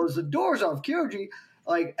here and blows the doors off Kyoji,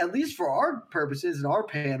 like, at least for our purposes and our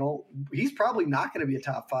panel, he's probably not going to be a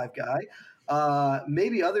top 5 guy.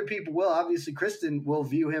 Maybe other people will. Obviously, Kristen will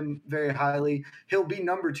view him very highly. He'll be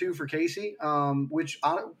number 2 for Casey, which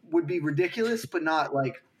would be ridiculous, but not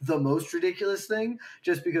like the most ridiculous thing,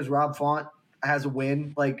 just because Rob Font has a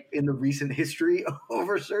win like in the recent history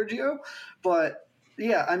over Sergio. But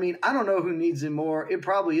yeah, I mean, I don't know who needs him more. It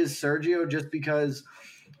probably is Sergio, just because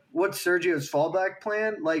what's Sergio's fallback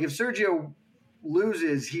plan? Like, if Sergio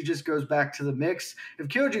loses, he just goes back to the mix. If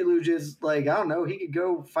Kyoji loses, like, I don't know, he could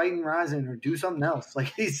go fight in Rizin or do something else.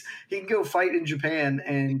 Like, he can go fight in Japan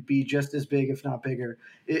and be just as big, if not bigger.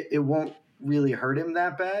 It won't really hurt him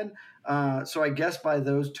that bad. So I guess by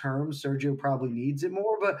those terms, Sergio probably needs it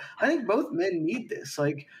more. But I think both men need this.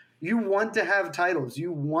 Like, you want to have titles.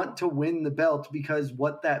 You want to win the belt because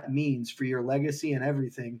what that means for your legacy and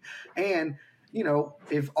everything. And, you know,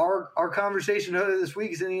 if our conversation earlier this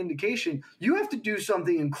week is any indication, you have to do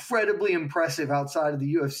something incredibly impressive outside of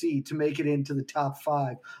the UFC to make it into the top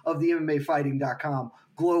 5 of the MMAfighting.com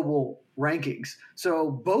global rankings.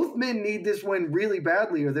 So both men need this win really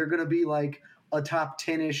badly, or they're going to be like a top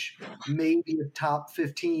 10-ish, maybe a top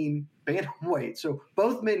 15 bantamweight. So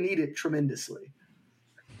both men need it tremendously.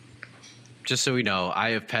 Just so we know,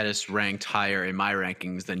 I have Pettis ranked higher in my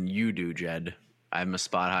rankings than you do, Jed. I'm a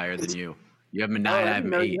spot higher than you. You have him 9, I have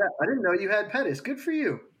him 8. I didn't know you had Pettis. Good for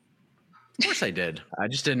you. Of course I did. I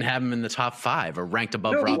just didn't have him in the top 5 or ranked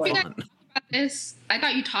above Rob Font. I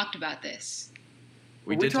thought you talked about this.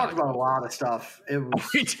 We talked about a lot of stuff.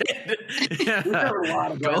 We did. We covered a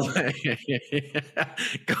lot of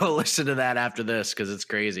Go listen to that after this because it's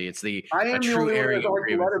crazy. It's a true area.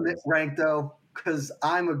 Ranked though, because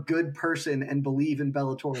I'm a good person and believe in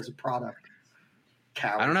Bellator as a product.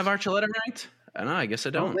 Cowards. I don't have Archuleta ranked. I don't know. I guess I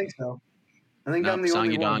don't. think so. I think I'm the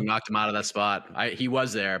only one. Song Yadong knocked him out of that spot. He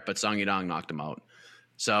was there, but Song Yadong knocked him out.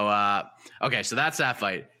 So, okay, so that's that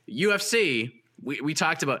fight. UFC, we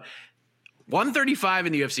talked about 135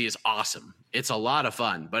 in the UFC is awesome. It's a lot of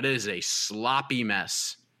fun, but it is a sloppy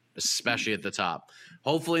mess, especially at the top.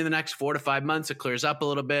 Hopefully in the next 4 to 5 months, it clears up a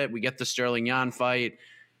little bit. We get the Sterling Yan fight,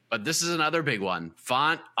 but this is another big one.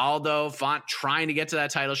 Font trying to get to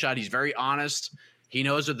that title shot. He's very honest. He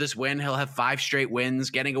knows with this win, he'll have 5 straight wins.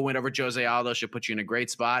 Getting a win over Jose Aldo should put you in a great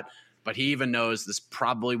spot, but he even knows this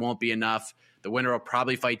probably won't be enough. The winner will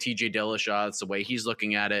probably fight TJ Dillashaw. That's the way he's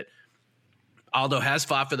looking at it. Aldo has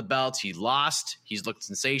fought for the belts. He lost. He's looked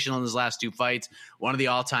sensational in his last 2 fights. One of the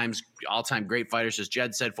all-time great fighters, as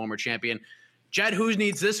Jed said, former champion. Jed, who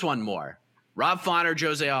needs this one more? Rob Font or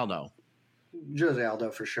Jose Aldo? Jose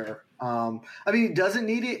Aldo for sure. I mean, he doesn't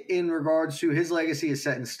need it in regards to his legacy is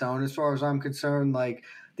set in stone as far as I'm concerned. Like,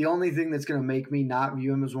 the only thing that's going to make me not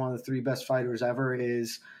view him as one of the 3 best fighters ever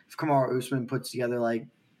is if Kamaru Usman puts together, like,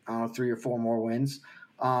 I don't know, 3 or 4 more wins.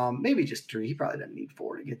 Maybe just 3. He probably doesn't need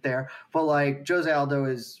 4 to get there. But, like, Jose Aldo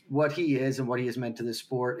is what he is and what he has meant to this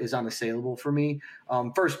sport is unassailable for me.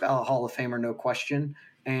 First ballot Hall of Famer, no question.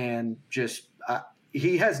 And just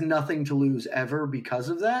he has nothing to lose ever because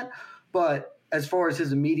of that. But as far as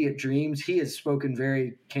his immediate dreams, he has spoken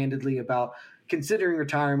very candidly about considering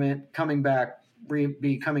retirement, coming back,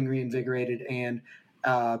 becoming reinvigorated, and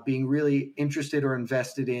being really interested or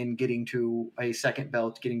invested in getting to a second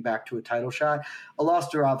belt, getting back to a title shot. A loss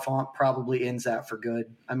to Rob Font probably ends that for good.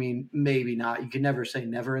 I mean, maybe not. You can never say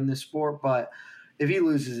never in this sport, but if he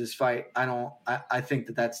loses this fight, I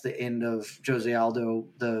think that's the end of Jose Aldo,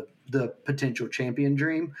 the potential champion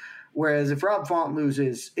dream. Whereas if Rob Font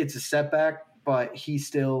loses, it's a setback, but he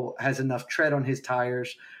still has enough tread on his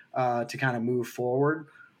tires to kind of move forward.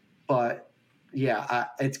 But yeah,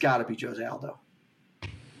 it's got to be Jose Aldo.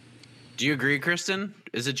 Do you agree, Kristen?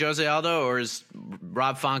 Is it Jose Aldo or is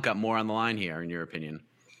Rob Font got more on the line here, in your opinion?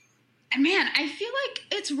 Man, I feel like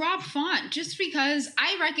it's Rob Font just because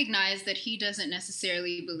I recognize that he doesn't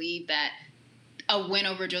necessarily believe that a win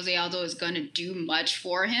over Jose Aldo is going to do much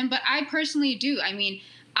for him, but I personally do. I mean,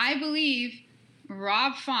 I believe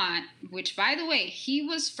Rob Font, which, by the way, he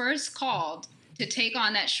was first called to take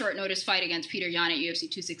on that short notice fight against Peter Yan at UFC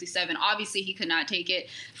 267. Obviously, he could not take it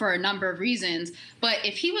for a number of reasons. But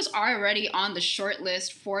if he was already on the short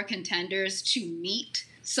list for contenders to meet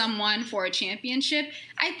someone for a championship,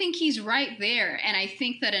 I think he's right there. And I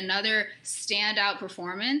think that another standout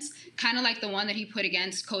performance, kind of like the one that he put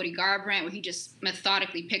against Cody Garbrandt, where he just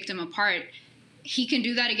methodically picked him apart, he can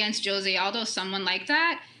do that against Jose Aldo, someone like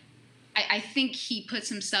that. I think he puts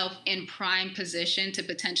himself in prime position to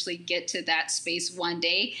potentially get to that space one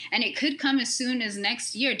day. And it could come as soon as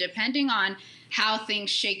next year, depending on how things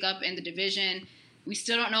shake up in the division. We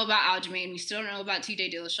still don't know about Aljamain. We still don't know about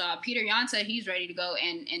TJ Dillashaw. Peter Yan said he's ready to go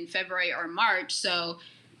in February or March. So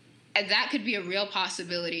that could be a real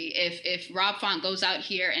possibility if Rob Font goes out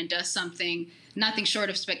here and does something, nothing short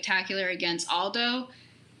of spectacular against Aldo.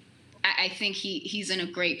 I think he's in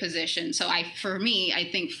a great position. So for me,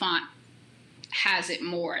 I think Font has it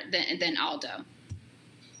more than Aldo.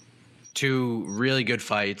 2 really good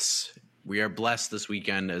fights. We are blessed this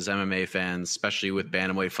weekend as MMA fans, especially with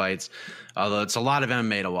bantamweight fights. Although it's a lot of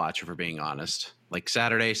MMA to watch, if we're being honest. Like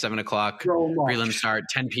Saturday, 7 o'clock, prelim start,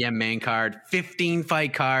 10 p.m. main card,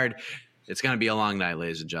 15-fight card. It's going to be a long night,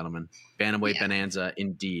 ladies and gentlemen. Bantamweight bonanza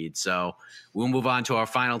indeed. So we'll move on to our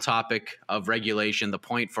final topic of regulation. The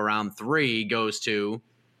point for round 3 goes to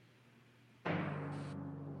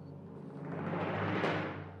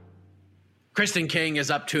Kristen King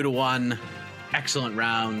is up 2-1. Excellent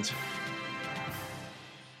round.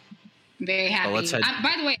 Very happy. So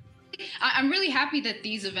By the way, I'm really happy that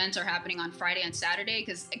these events are happening on Friday and Saturday,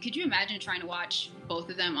 because could you imagine trying to watch both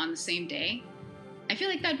of them on the same day? I feel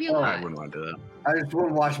like that'd be a lot. I wouldn't want to do that. I just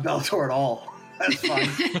wouldn't watch Bellator at all. That's fine.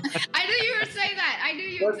 I knew you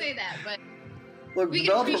would say that. But look, the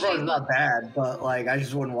Bellator card is not bad, but like I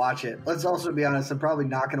just wouldn't watch it. Let's also be honest. I'm probably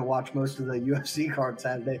not going to watch most of the UFC card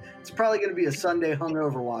Saturday. It's probably going to be a Sunday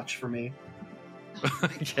hungover watch for me.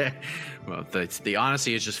 Okay. Well, the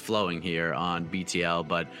honesty is just flowing here on BTL,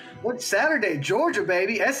 but what's Saturday? Georgia,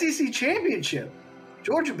 baby. SEC Championship.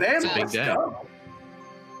 Georgia, Bama. It's a big day. Go.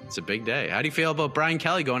 It's a big day. How do you feel about Brian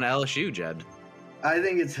Kelly going to LSU, Jed? I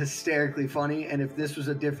think it's hysterically funny, and if this was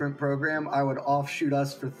a different program, I would offshoot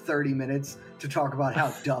us for 30 minutes to talk about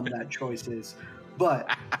how dumb that choice is.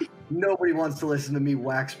 But nobody wants to listen to me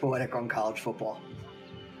wax poetic on college football.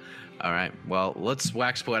 All right. Well, let's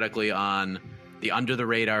wax poetically on the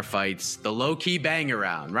under-the-radar fights, the low-key banger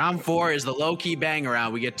round. Round 4 is the low-key banger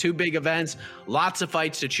round. We get 2 big events, lots of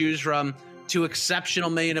fights to choose from, 2 exceptional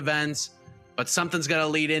main events, but something's got to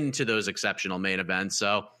lead into those exceptional main events.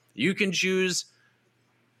 So you can choose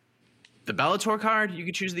the Bellator card, you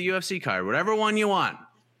can choose the UFC card, whatever one you want.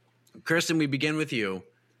 Kirsten, we begin with you.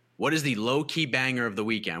 What is the low-key banger of the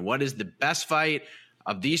weekend? What is the best fight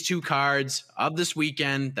of these 2 cards of this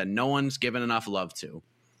weekend that no one's given enough love to?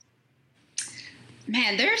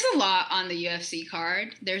 Man, there's a lot on the UFC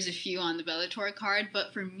card. There's a few on the Bellator card.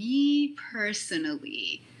 But for me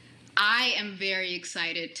personally, I am very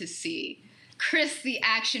excited to see Chris the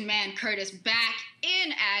Action Man Curtis back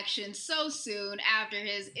in action so soon after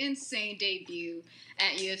his insane debut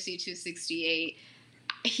at UFC 268.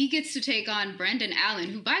 He gets to take on Brendan Allen,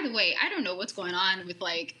 who, by the way, I don't know what's going on with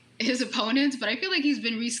like his opponents, but I feel like he's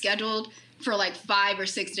been rescheduled for like 5 or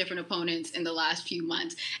 6 different opponents in the last few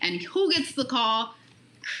months. And who gets the call?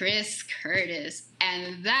 Chris Curtis.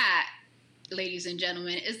 And that, ladies and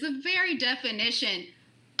gentlemen, is the very definition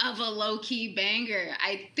of a low-key banger.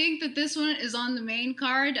 I think that this one is on the main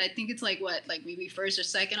card. I think it's like maybe first or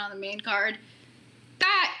second on the main card.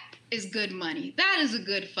 That is good money. That is a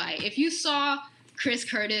good fight. If you saw Chris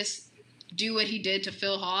Curtis do what he did to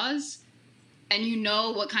Phil Hawes, and you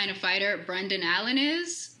know what kind of fighter Brendan Allen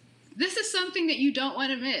is, this is something that you don't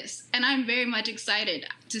want to miss. And I'm very much excited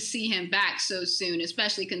to see him back so soon,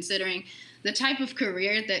 especially considering the type of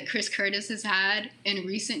career that Chris Curtis has had in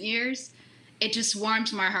recent years. It just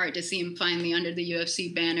warms my heart to see him finally under the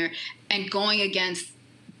UFC banner and going against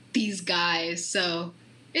these guys. So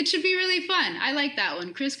it should be really fun. I like that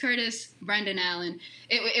one. Chris Curtis, Brendan Allen.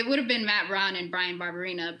 It would have been Matt Brown and Brian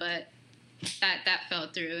Barberina, but that fell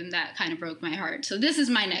through, and that kind of broke my heart. So this is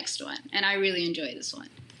my next one, and I really enjoy this one.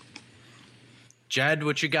 Jed,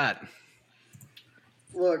 what you got?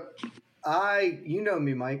 Look, you know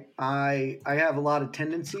me, Mike. I have a lot of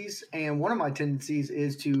tendencies, and one of my tendencies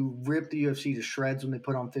is to rip the UFC to shreds when they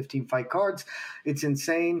put on 15 fight cards. It's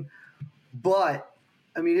insane. But,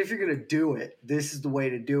 I mean, if you're going to do it, this is the way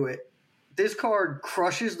to do it. This card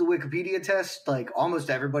crushes the Wikipedia test. Like, almost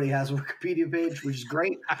everybody has a Wikipedia page, which is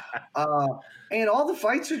great. And all the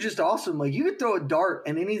fights are just awesome. Like, you could throw a dart,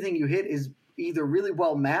 and anything you hit is either really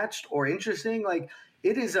well matched or interesting. Like,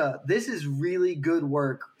 this is really good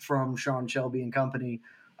work from Sean Shelby and company,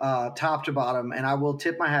 top to bottom, and I will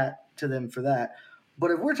tip my hat to them for that.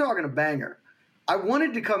 But if we're talking a banger, I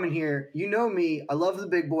wanted to come in here. You know me. I love the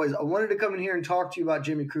big boys. I wanted to come in here and talk to you about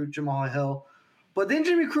Jimmy Crute, Jamal Hill. But then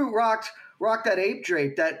Jimmy Crute rocked that ape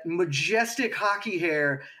drape, that majestic hockey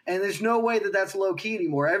hair, and there's no way that that's low-key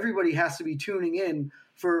anymore. Everybody has to be tuning in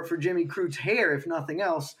for Jimmy Crute's hair, if nothing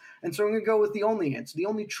else. And so I'm going to go with the only answer. The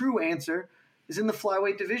only true answer is in the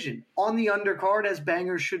flyweight division. On the undercard, as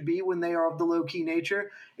bangers should be when they are of the low-key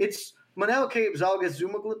nature, it's Manel Kape Zhalgas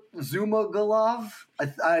Zhumagulov.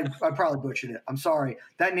 I probably butchered it. I'm sorry.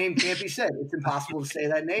 That name can't be said. It's impossible to say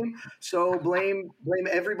that name. So blame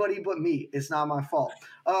everybody but me. It's not my fault.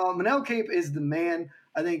 Manel Kape is the man.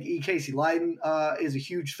 I think Casey Leydon is a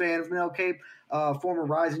huge fan of Manel Kape, former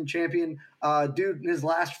Rising champion. Dude, in his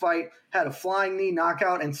last fight, had a flying knee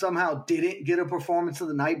knockout and somehow didn't get a performance of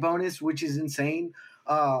the night bonus, which is insane.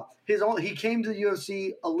 He came to the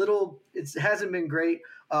UFC a little. It hasn't been great.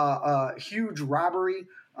 Huge robbery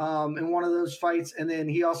in one of those fights, and then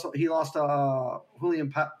he lost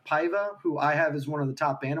Julian Paiva, who I have as one of the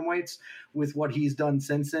top bantamweights, with what he's done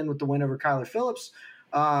since then with the win over Kyler Phillips.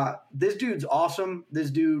 This dude's awesome.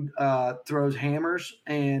 This dude throws hammers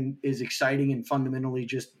and is exciting and fundamentally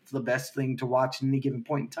just the best thing to watch at any given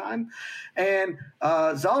point in time. And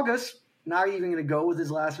Zhalgas, not even going to go with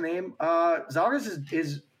his last name. Zhalgas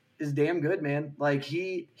is is damn good, man. Like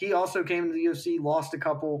he also came to the UFC, lost a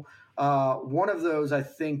couple. One of those I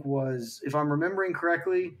think was, if I'm remembering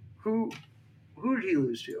correctly, who did he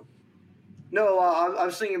lose to? No, I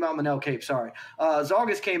was thinking about Manel Cape. Sorry,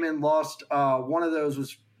 Zalgas came in, lost. One of those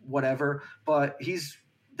was whatever, but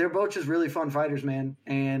they're both just really fun fighters, man.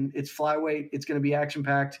 And it's flyweight. It's going to be action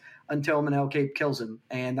packed until Manel Cape kills him,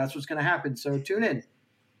 and that's what's going to happen. So tune in.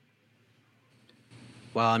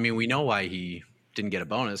 Well, I mean, we know why he didn't get a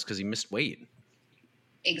bonus, because he missed weight.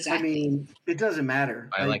 Exactly. I mean, it doesn't matter.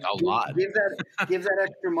 By like a lot. Give that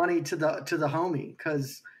extra money to the homie,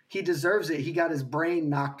 because he deserves it. He got his brain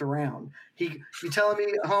knocked around. You telling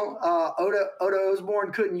me Oda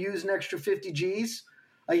Osborne couldn't use an extra 50 G's?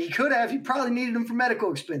 He could have. He probably needed them for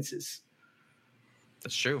medical expenses.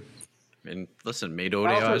 That's true. And listen, made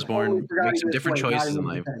Oda Osborne make some different choices in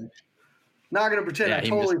life. Not going to pretend I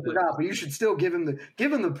totally forgot, but you should still give him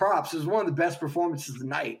the props. It was one of the best performances of the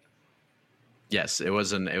night. Yes, it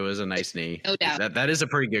was a nice knee. No doubt. That is a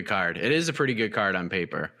pretty good card. It is a pretty good card on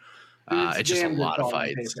paper. It's just a lot of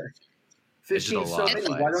fights. 15 so many.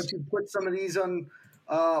 Why don't you put some of these on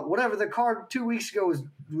whatever the card 2 weeks ago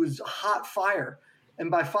was hot fire. And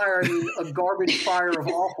by fire, I mean a garbage fire of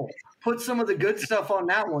awful. Put some of the good stuff on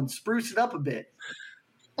that one. Spruce it up a bit.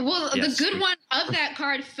 Well, yes. The good one of that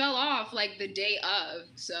card fell off like the day of,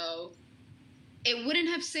 so it wouldn't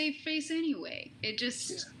have saved face anyway. It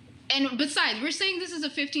just and besides, we're saying this is a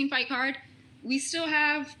 15-fight card. We still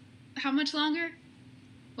have how much longer?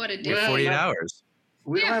 What a day? 48 hours.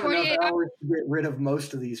 We don't have enough hours to get rid of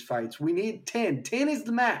most of these fights. We need 10. 10 is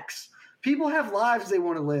the max. People have lives they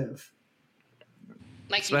want to live.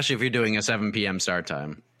 Especially if you're doing a 7 p.m. start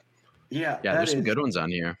time. Yeah, there's some good ones on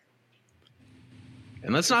here.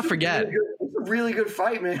 And let's not forget. It's a really good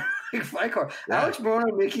fight, man. Fight card. Yeah. Alex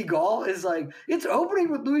Morono, Mickey Gall is like, it's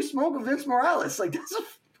opening with Louis Smoke and Vince Morales. Like, that's a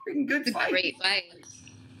freaking good fight. Great fight.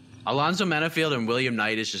 Alonzo Menafield and William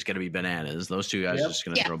Knight is just going to be bananas. Those two guys are just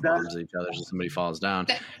going to throw bombs at each other so somebody falls down.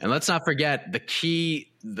 And let's not forget the key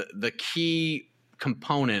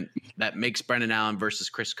component that makes Brendan Allen versus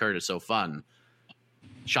Chris Curtis so fun.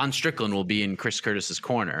 Sean Strickland will be in Chris Curtis's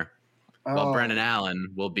corner, while Brendan Allen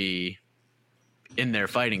will be in there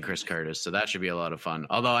fighting Chris Curtis. So that should be a lot of fun.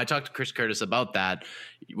 Although I talked to Chris Curtis about that,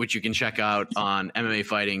 which you can check out on MMA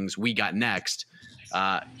Fighting's We Got Next.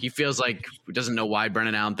 He feels like he doesn't know why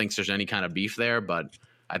Brendan Allen thinks there's any kind of beef there, but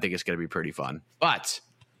I think it's going to be pretty fun. But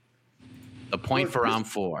the point for round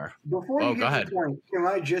 4. Before you get to the point, can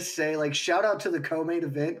I just say, like, shout out to the co-main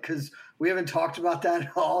event, because we haven't talked about that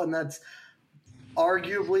at all, and that's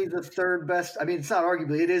arguably the third best. I mean, it's not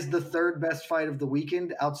arguably. It is the third best fight of the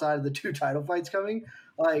weekend outside of the 2 title fights coming.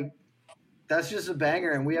 Like, that's just a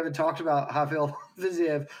banger, and we haven't talked about Rafael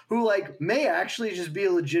Fiziev, who, like, may actually just be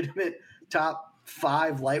a legitimate top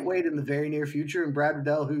 5 lightweight in the very near future, and Brad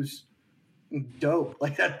Riddell, who's dope.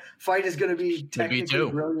 Like, that fight is going to be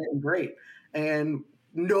technically brilliant and great, and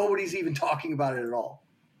nobody's even talking about it at all.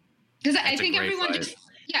 Because I think everyone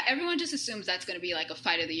just assumes that's going to be like a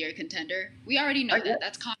fight of the year contender. We already know that.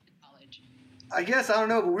 That's common knowledge. I guess, I don't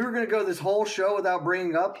know, but we were going to go this whole show without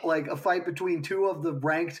bringing up like a fight between 2 of the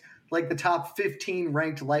ranked, like the top 15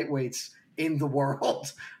 ranked lightweights in the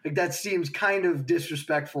world. Like, that seems kind of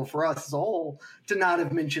disrespectful for us as a whole to not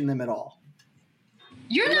have mentioned them at all.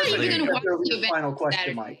 You're not even going to watch the event. Final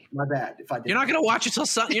question, Mike. My bad. If I did. You're not going to watch it till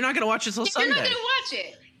Sunday. You're not going to watch it till Sunday. You're not going to watch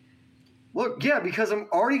it. Look, yeah, because I'm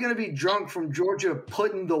already going to be drunk from Georgia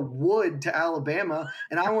putting the wood to Alabama,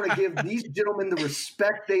 and I want to give these gentlemen the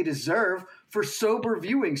respect they deserve for sober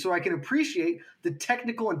viewing so I can appreciate the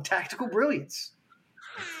technical and tactical brilliance.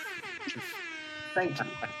 Thank you.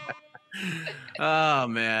 Oh,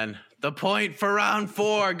 man. The point for round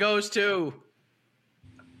 4 goes to...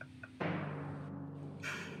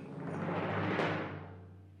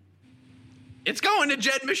 It's going to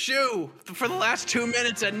Jed Meshew for the last 2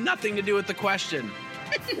 minutes and nothing to do with the question.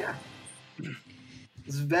 Yeah.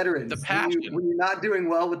 It's veterans. The passion. When you're not doing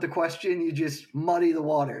well with the question, you just muddy the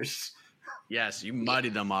waters. Yes, you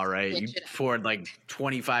muddied them all right. You poured like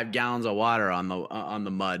 25 gallons of water on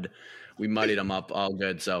the mud. We muddied them up all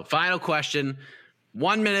good. So final question,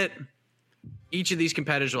 1 minute. Each of these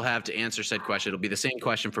competitors will have to answer said question. It'll be the same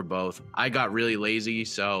question for both. I got really lazy,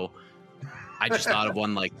 so I just thought of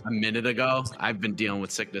one like a minute ago. I've been dealing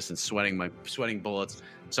with sickness and sweating bullets.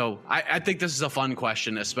 So I think this is a fun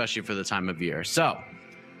question, especially for the time of year. So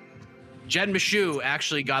Jed Meshew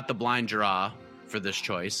actually got the blind draw for this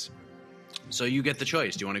choice. So you get the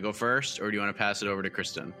choice. Do you want to go first, or do you want to pass it over to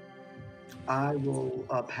Kristen? I will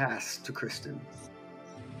pass to Kristen.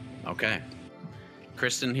 Okay.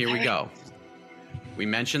 Kristen, here we go. We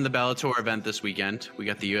mentioned the Bellator event this weekend. We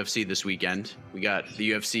got the UFC this weekend. We got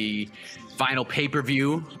the UFC final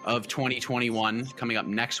pay-per-view of 2021 coming up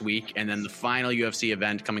next week, and then the final UFC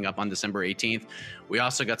event coming up on December 18th. We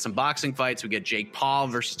also got some boxing fights. We get Jake Paul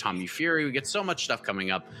versus Tommy Fury. We get so much stuff coming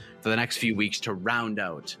up for the next few weeks to round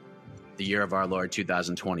out the year of our Lord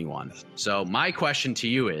 2021. So my question to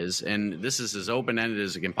you is, and this is as open-ended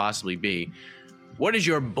as it can possibly be, what is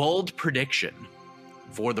your bold prediction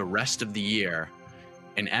for the rest of the year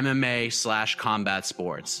in MMA/combat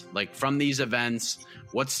sports? Like, from these events,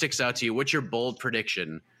 what sticks out to you? What's your bold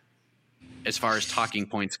prediction as far as talking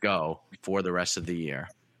points go for the rest of the year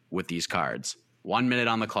with these cards? 1 minute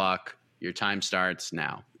on the clock. Your time starts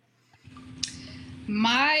now.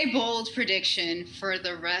 My bold prediction for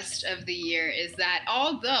the rest of the year is that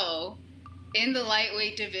although in the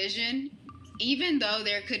lightweight division, even though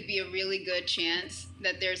there could be a really good chance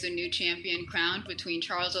that there's a new champion crowned between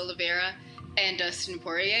Charles Oliveira and Dustin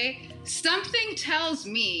Poirier, something tells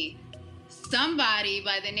me somebody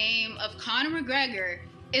by the name of Conor McGregor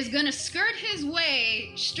is going to skirt his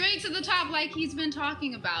way straight to the top like he's been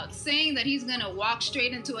talking about, saying that he's going to walk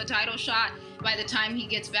straight into a title shot by the time he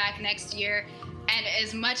gets back next year. And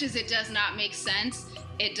as much as it does not make sense,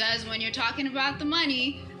 it does when you're talking about the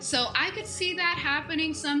money. So I could see that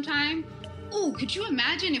happening sometime. Ooh, could you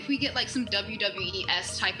imagine if we get like some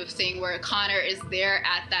WWE-esque type of thing where Conor is there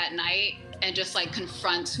at that night and just like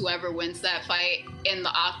confronts whoever wins that fight in the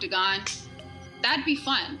octagon? That'd be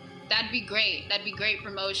fun. That'd be great. That'd be great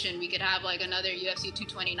promotion. We could have like another UFC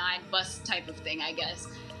 229 bust type of thing, I guess.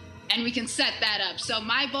 And we can set that up. So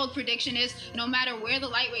my bold prediction is no matter where the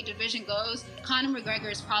lightweight division goes, Conor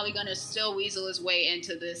McGregor is probably going to still weasel his way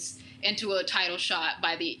into a title shot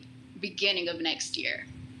by the beginning of next year.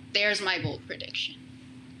 There's my bold prediction.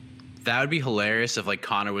 That would be hilarious if like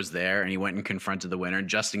Conor was there and he went and confronted the winner.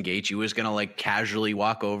 Justin Gaethje was going to like casually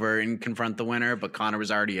walk over and confront the winner, but Conor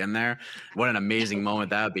was already in there. What an amazing moment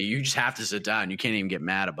that would be. You just have to sit down. You can't even get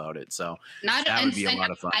mad about it. So that would be a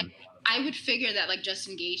lot of fun. I would figure that like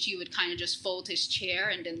Justin Gaethje would kind of just fold his chair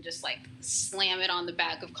and then just like slam it on the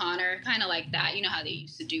back of Conor, kind of like that. You know how they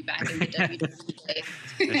used to do back in the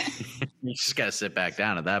WWE. You just got to sit back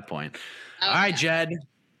down at that point. Oh, all right, Jed,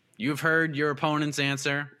 you've heard your opponent's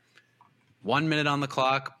answer. 1 minute on the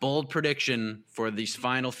clock. Bold prediction for these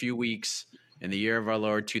final few weeks in the year of our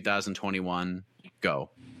Lord 2021. Go.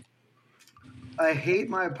 I hate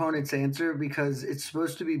my opponent's answer because it's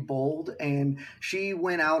supposed to be bold, and she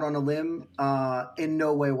went out on a limb in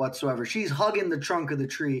no way whatsoever. She's hugging the trunk of the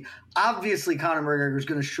tree. Obviously, Conor McGregor is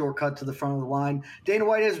going to shortcut to the front of the line. Dana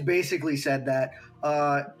White has basically said that.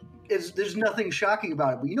 There's nothing shocking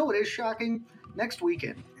about it. But you know what is shocking? Next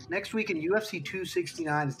weekend, UFC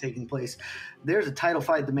 269 is taking place. There's a title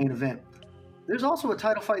fight at the main event. There's also a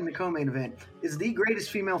title fight in the co-main event. It's the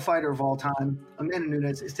greatest female fighter of all time, Amanda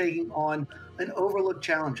Nunes, is taking on an overlooked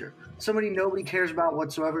challenger, somebody nobody cares about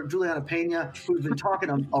whatsoever, Juliana Pena, who's been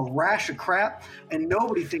talking a rash of crap, and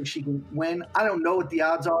nobody thinks she can win. I don't know what the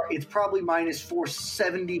odds are. It's probably minus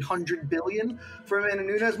 470, 100 billion for Amanda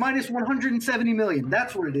Nunes, minus 170 million.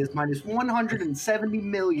 That's what it is, minus 170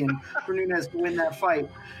 million for Nunes to win that fight.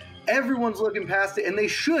 Everyone's looking past it, and they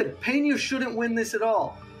should. Pena shouldn't win this at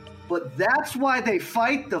all. But that's why they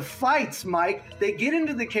fight the fights, Mike. They get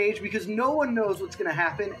into the cage because no one knows what's going to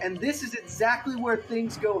happen, and this is exactly where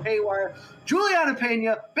things go haywire. Juliana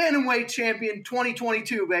Pena, bantamweight champion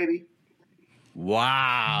 2022, baby.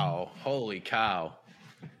 Wow. Holy cow.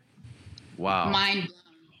 Wow.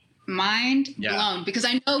 Mind blown. Because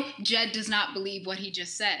I know Jed does not believe what he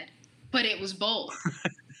just said, but it was bold.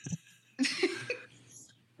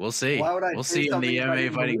 We'll see. Why would I we'll see in the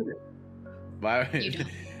MMA fighting. You don't.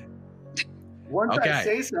 Once I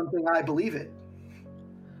say something, I believe it.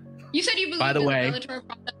 You said you believed By the way, in the Bellator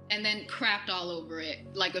product and then crapped all over it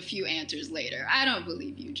like a few answers later. I don't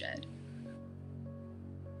believe you, Jed.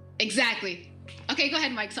 Exactly. Okay, go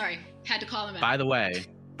ahead, Mike. Sorry. Had to call him out. By the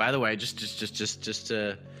way, just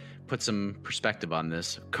to put some perspective on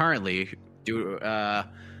this. Currently,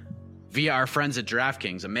 via our friends at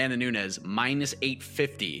DraftKings, Amanda Nunes minus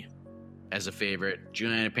 850 as a favorite.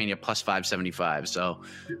 Juliana Pena plus 575. So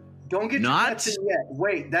don't get your bets in yet.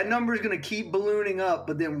 Wait, that number is going to keep ballooning up,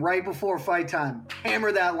 but then right before fight time,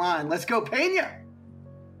 hammer that line. Let's go, Pena.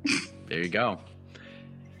 There you go.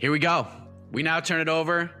 Here we go. We now turn it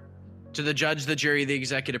over to the judge, the jury, the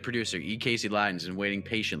executive producer. E. Casey Lyden's been waiting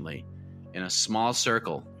patiently in a small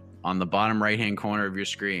circle on the bottom right-hand corner of your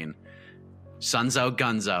screen. Sun's out,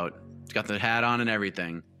 guns out. He's got the hat on and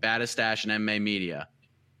everything. Baddest stash in MMA media.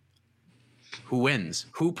 Who wins?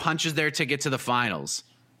 Who punches their ticket to the finals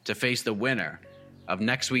to face the winner of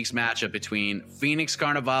next week's matchup between Phoenix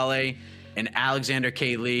Carnivale and Alexander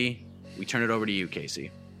K. Lee. We turn it over to you,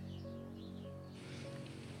 Casey.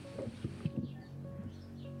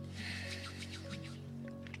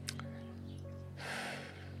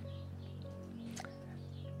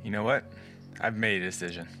 You know what? I've made a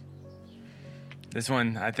decision. This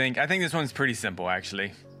one, I think this one's pretty simple,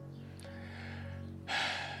 actually.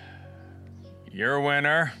 You're a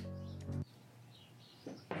winner.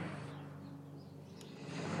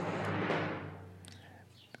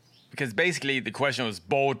 Because basically the question was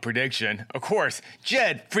bold prediction. Of course,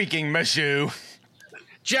 Jed freaking Meshew.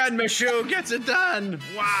 Jed Meshew gets it done.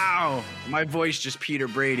 Wow. My voice just Peter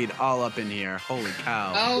Brady'd all up in here. Holy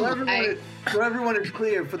cow. So everyone is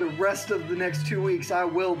clear, for the rest of the next 2 weeks, I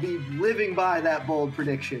will be living by that bold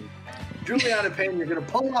prediction. Juliana Pena, you're going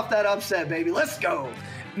to pull off that upset, baby. Let's go.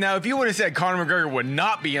 Now, if you would have said Conor McGregor would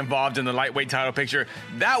not be involved in the lightweight title picture,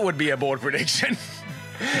 that would be a bold prediction.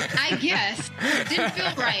 I guess.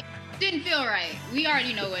 Didn't feel right. We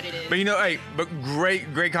already know what it is. But but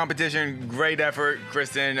great competition, great effort,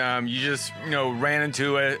 Kristen. You just ran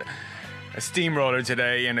into a steamroller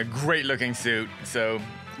today in a great looking suit. So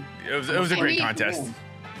it was a great contest.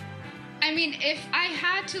 I mean, if I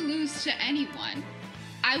had to lose to anyone,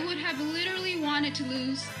 I would have literally wanted to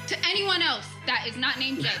lose to anyone else that is not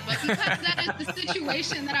named Jed. But because that is the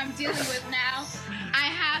situation that I'm dealing with now, I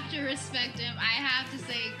have to respect him. I have to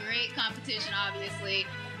say great competition, obviously.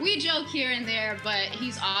 We joke here and there, but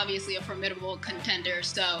he's obviously a formidable contender.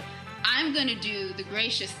 So I'm going to do the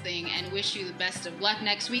gracious thing and wish you the best of luck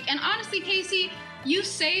next week. And honestly, Casey, you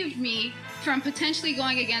saved me from potentially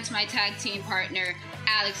going against my tag team partner,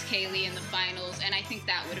 Alex Kaylee, in the finals. And I think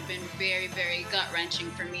that would have been very, very gut-wrenching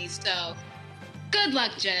for me. So good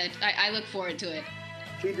luck, Jed. I look forward to it.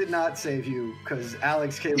 He did not save you, because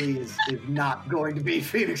Alex Kaylee is not going to be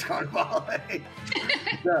Phoenix Carnivale.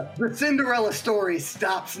 The Cinderella story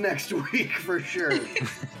stops next week for sure.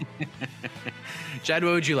 Jed,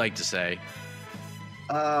 what would you like to say?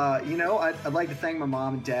 I'd like to thank my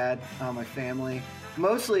mom and dad, my family.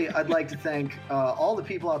 Mostly, I'd like to thank all the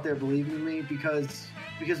people out there believing in me, because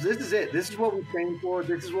this is it. This is what we trained for.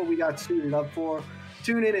 This is what we got suited up for.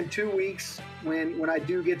 Tune in 2 weeks when I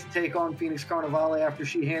do get to take on Phoenix Carnivale after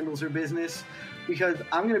she handles her business, because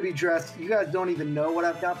I'm going to be dressed. You guys don't even know what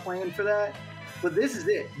I've got planned for that, but this is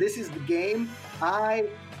it. This is the game. I've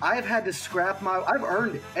had to I've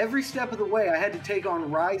earned it. Every step of the way, I had to take on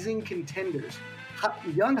rising contenders,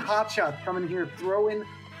 young hotshots coming here throwing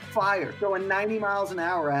fire, throwing 90 miles an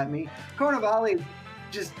hour at me. Carnivale is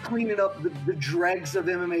just cleaning up the dregs of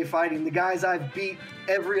MMA fighting. The guys I've beat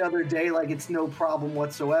every other day like it's no problem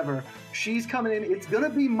whatsoever. She's coming in. It's going to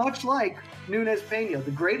be much like Nunes Pena,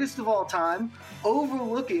 the greatest of all time,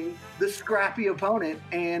 overlooking the scrappy opponent.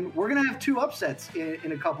 And we're going to have 2 upsets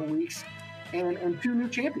in a couple weeks and 2 new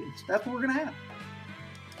champions. That's what we're going to have.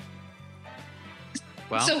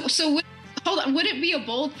 Well, hold on. Would it be a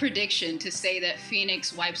bold prediction to say that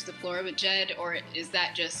Phoenix wipes the floor with Jed, or is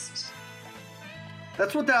that just...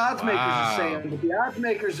 That's what the odds makers are saying, but the odds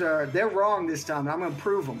makers they're wrong this time, and I'm going to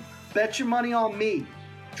prove them. Bet your money on me.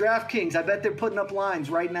 DraftKings, I bet they're putting up lines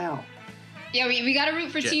right now. Yeah, we got to root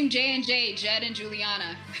for Team J&J, Jed and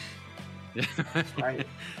Juliana. Right.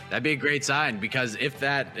 That'd be a great sign, because if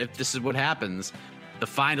this is what happens, the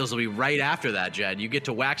finals will be right after that, Jed. You get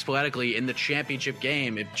to wax poetically in the championship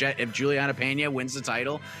game. If Juliana Pena wins the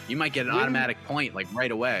title, you might get an automatic point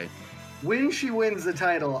right away. When she wins the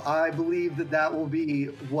title, I believe that will be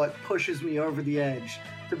what pushes me over the edge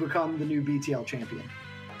to become the new BTL champion.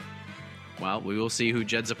 Well, we will see who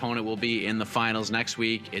Jed's opponent will be in the finals next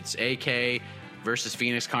week. It's AK versus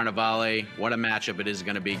Phoenix Carnivale. What a matchup it is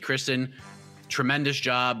going to be. Kristen, tremendous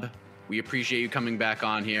job. We appreciate you coming back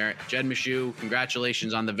on here. Jed Meshew,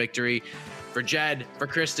 congratulations on the victory. For Jed, for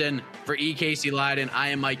Kristen, for E. Casey Leydon, I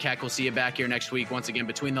am Mike Heck. We'll see you back here next week once again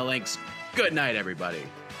Between the Links. Good night, everybody.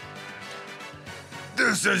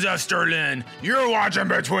 This is Esther Lynn. You're watching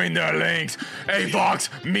Between the Links, a Vox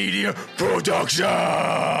Media production.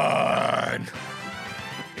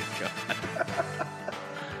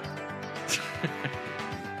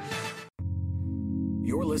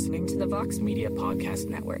 You're listening to the Vox Media Podcast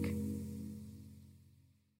Network.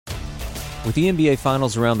 With the NBA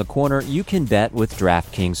Finals around the corner, you can bet with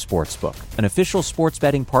DraftKings Sportsbook, an official sports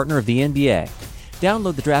betting partner of the NBA.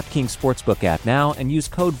 Download the DraftKings Sportsbook app now and use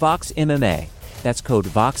code VOXMMA. That's code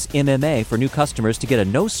VOXMMA for new customers to get a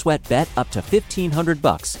no-sweat bet up to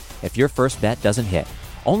 $1,500 if your first bet doesn't hit.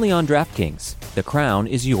 Only on DraftKings. The crown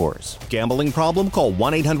is yours. Gambling problem? Call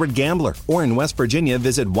 1-800-GAMBLER. Or in West Virginia,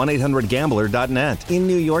 visit 1-800-GAMBLER.net. In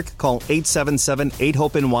New York, call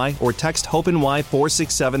 877-8-HOPE-NY or text HOPE-NY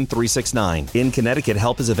 467-369. In Connecticut,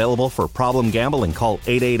 help is available for problem gambling. Call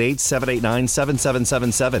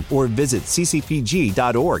 888-789-7777 or visit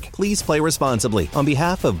ccpg.org. Please play responsibly. On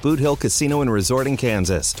behalf of Boot Hill Casino and Resort in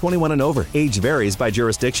Kansas, 21 and over. Age varies by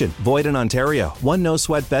jurisdiction. Void in Ontario. One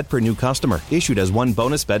no-sweat bet per new customer. Issued as one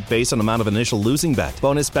bonus bet based on amount of initial losing bet.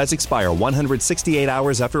 Bonus bets expire 168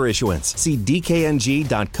 hours after issuance. See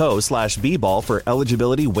dkng.co/bball for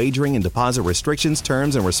eligibility, wagering, and deposit restrictions,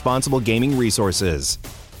 terms, and responsible gaming resources.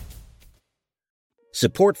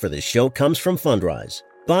 Support for this show comes from Fundrise.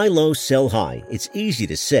 Buy low, sell high. It's easy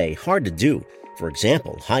to say, hard to do. For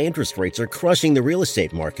example, high interest rates are crushing the real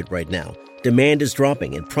estate market right now. Demand is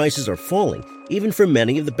dropping and prices are falling, even for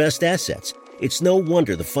many of the best assets. It's no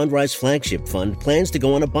wonder the Fundrise Flagship Fund plans to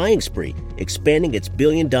go on a buying spree, expanding its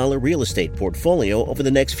billion-dollar real estate portfolio over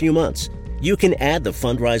the next few months. You can add the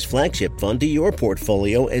Fundrise Flagship Fund to your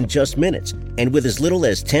portfolio in just minutes, and with as little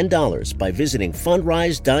as $10 by visiting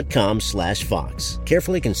fundrise.com/Fox.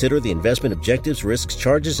 Carefully consider the investment objectives, risks,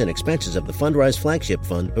 charges, and expenses of the Fundrise Flagship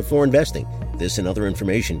Fund before investing. This and other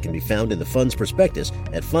information can be found in the fund's prospectus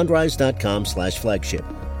at fundrise.com/flagship.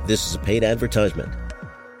 This is a paid advertisement.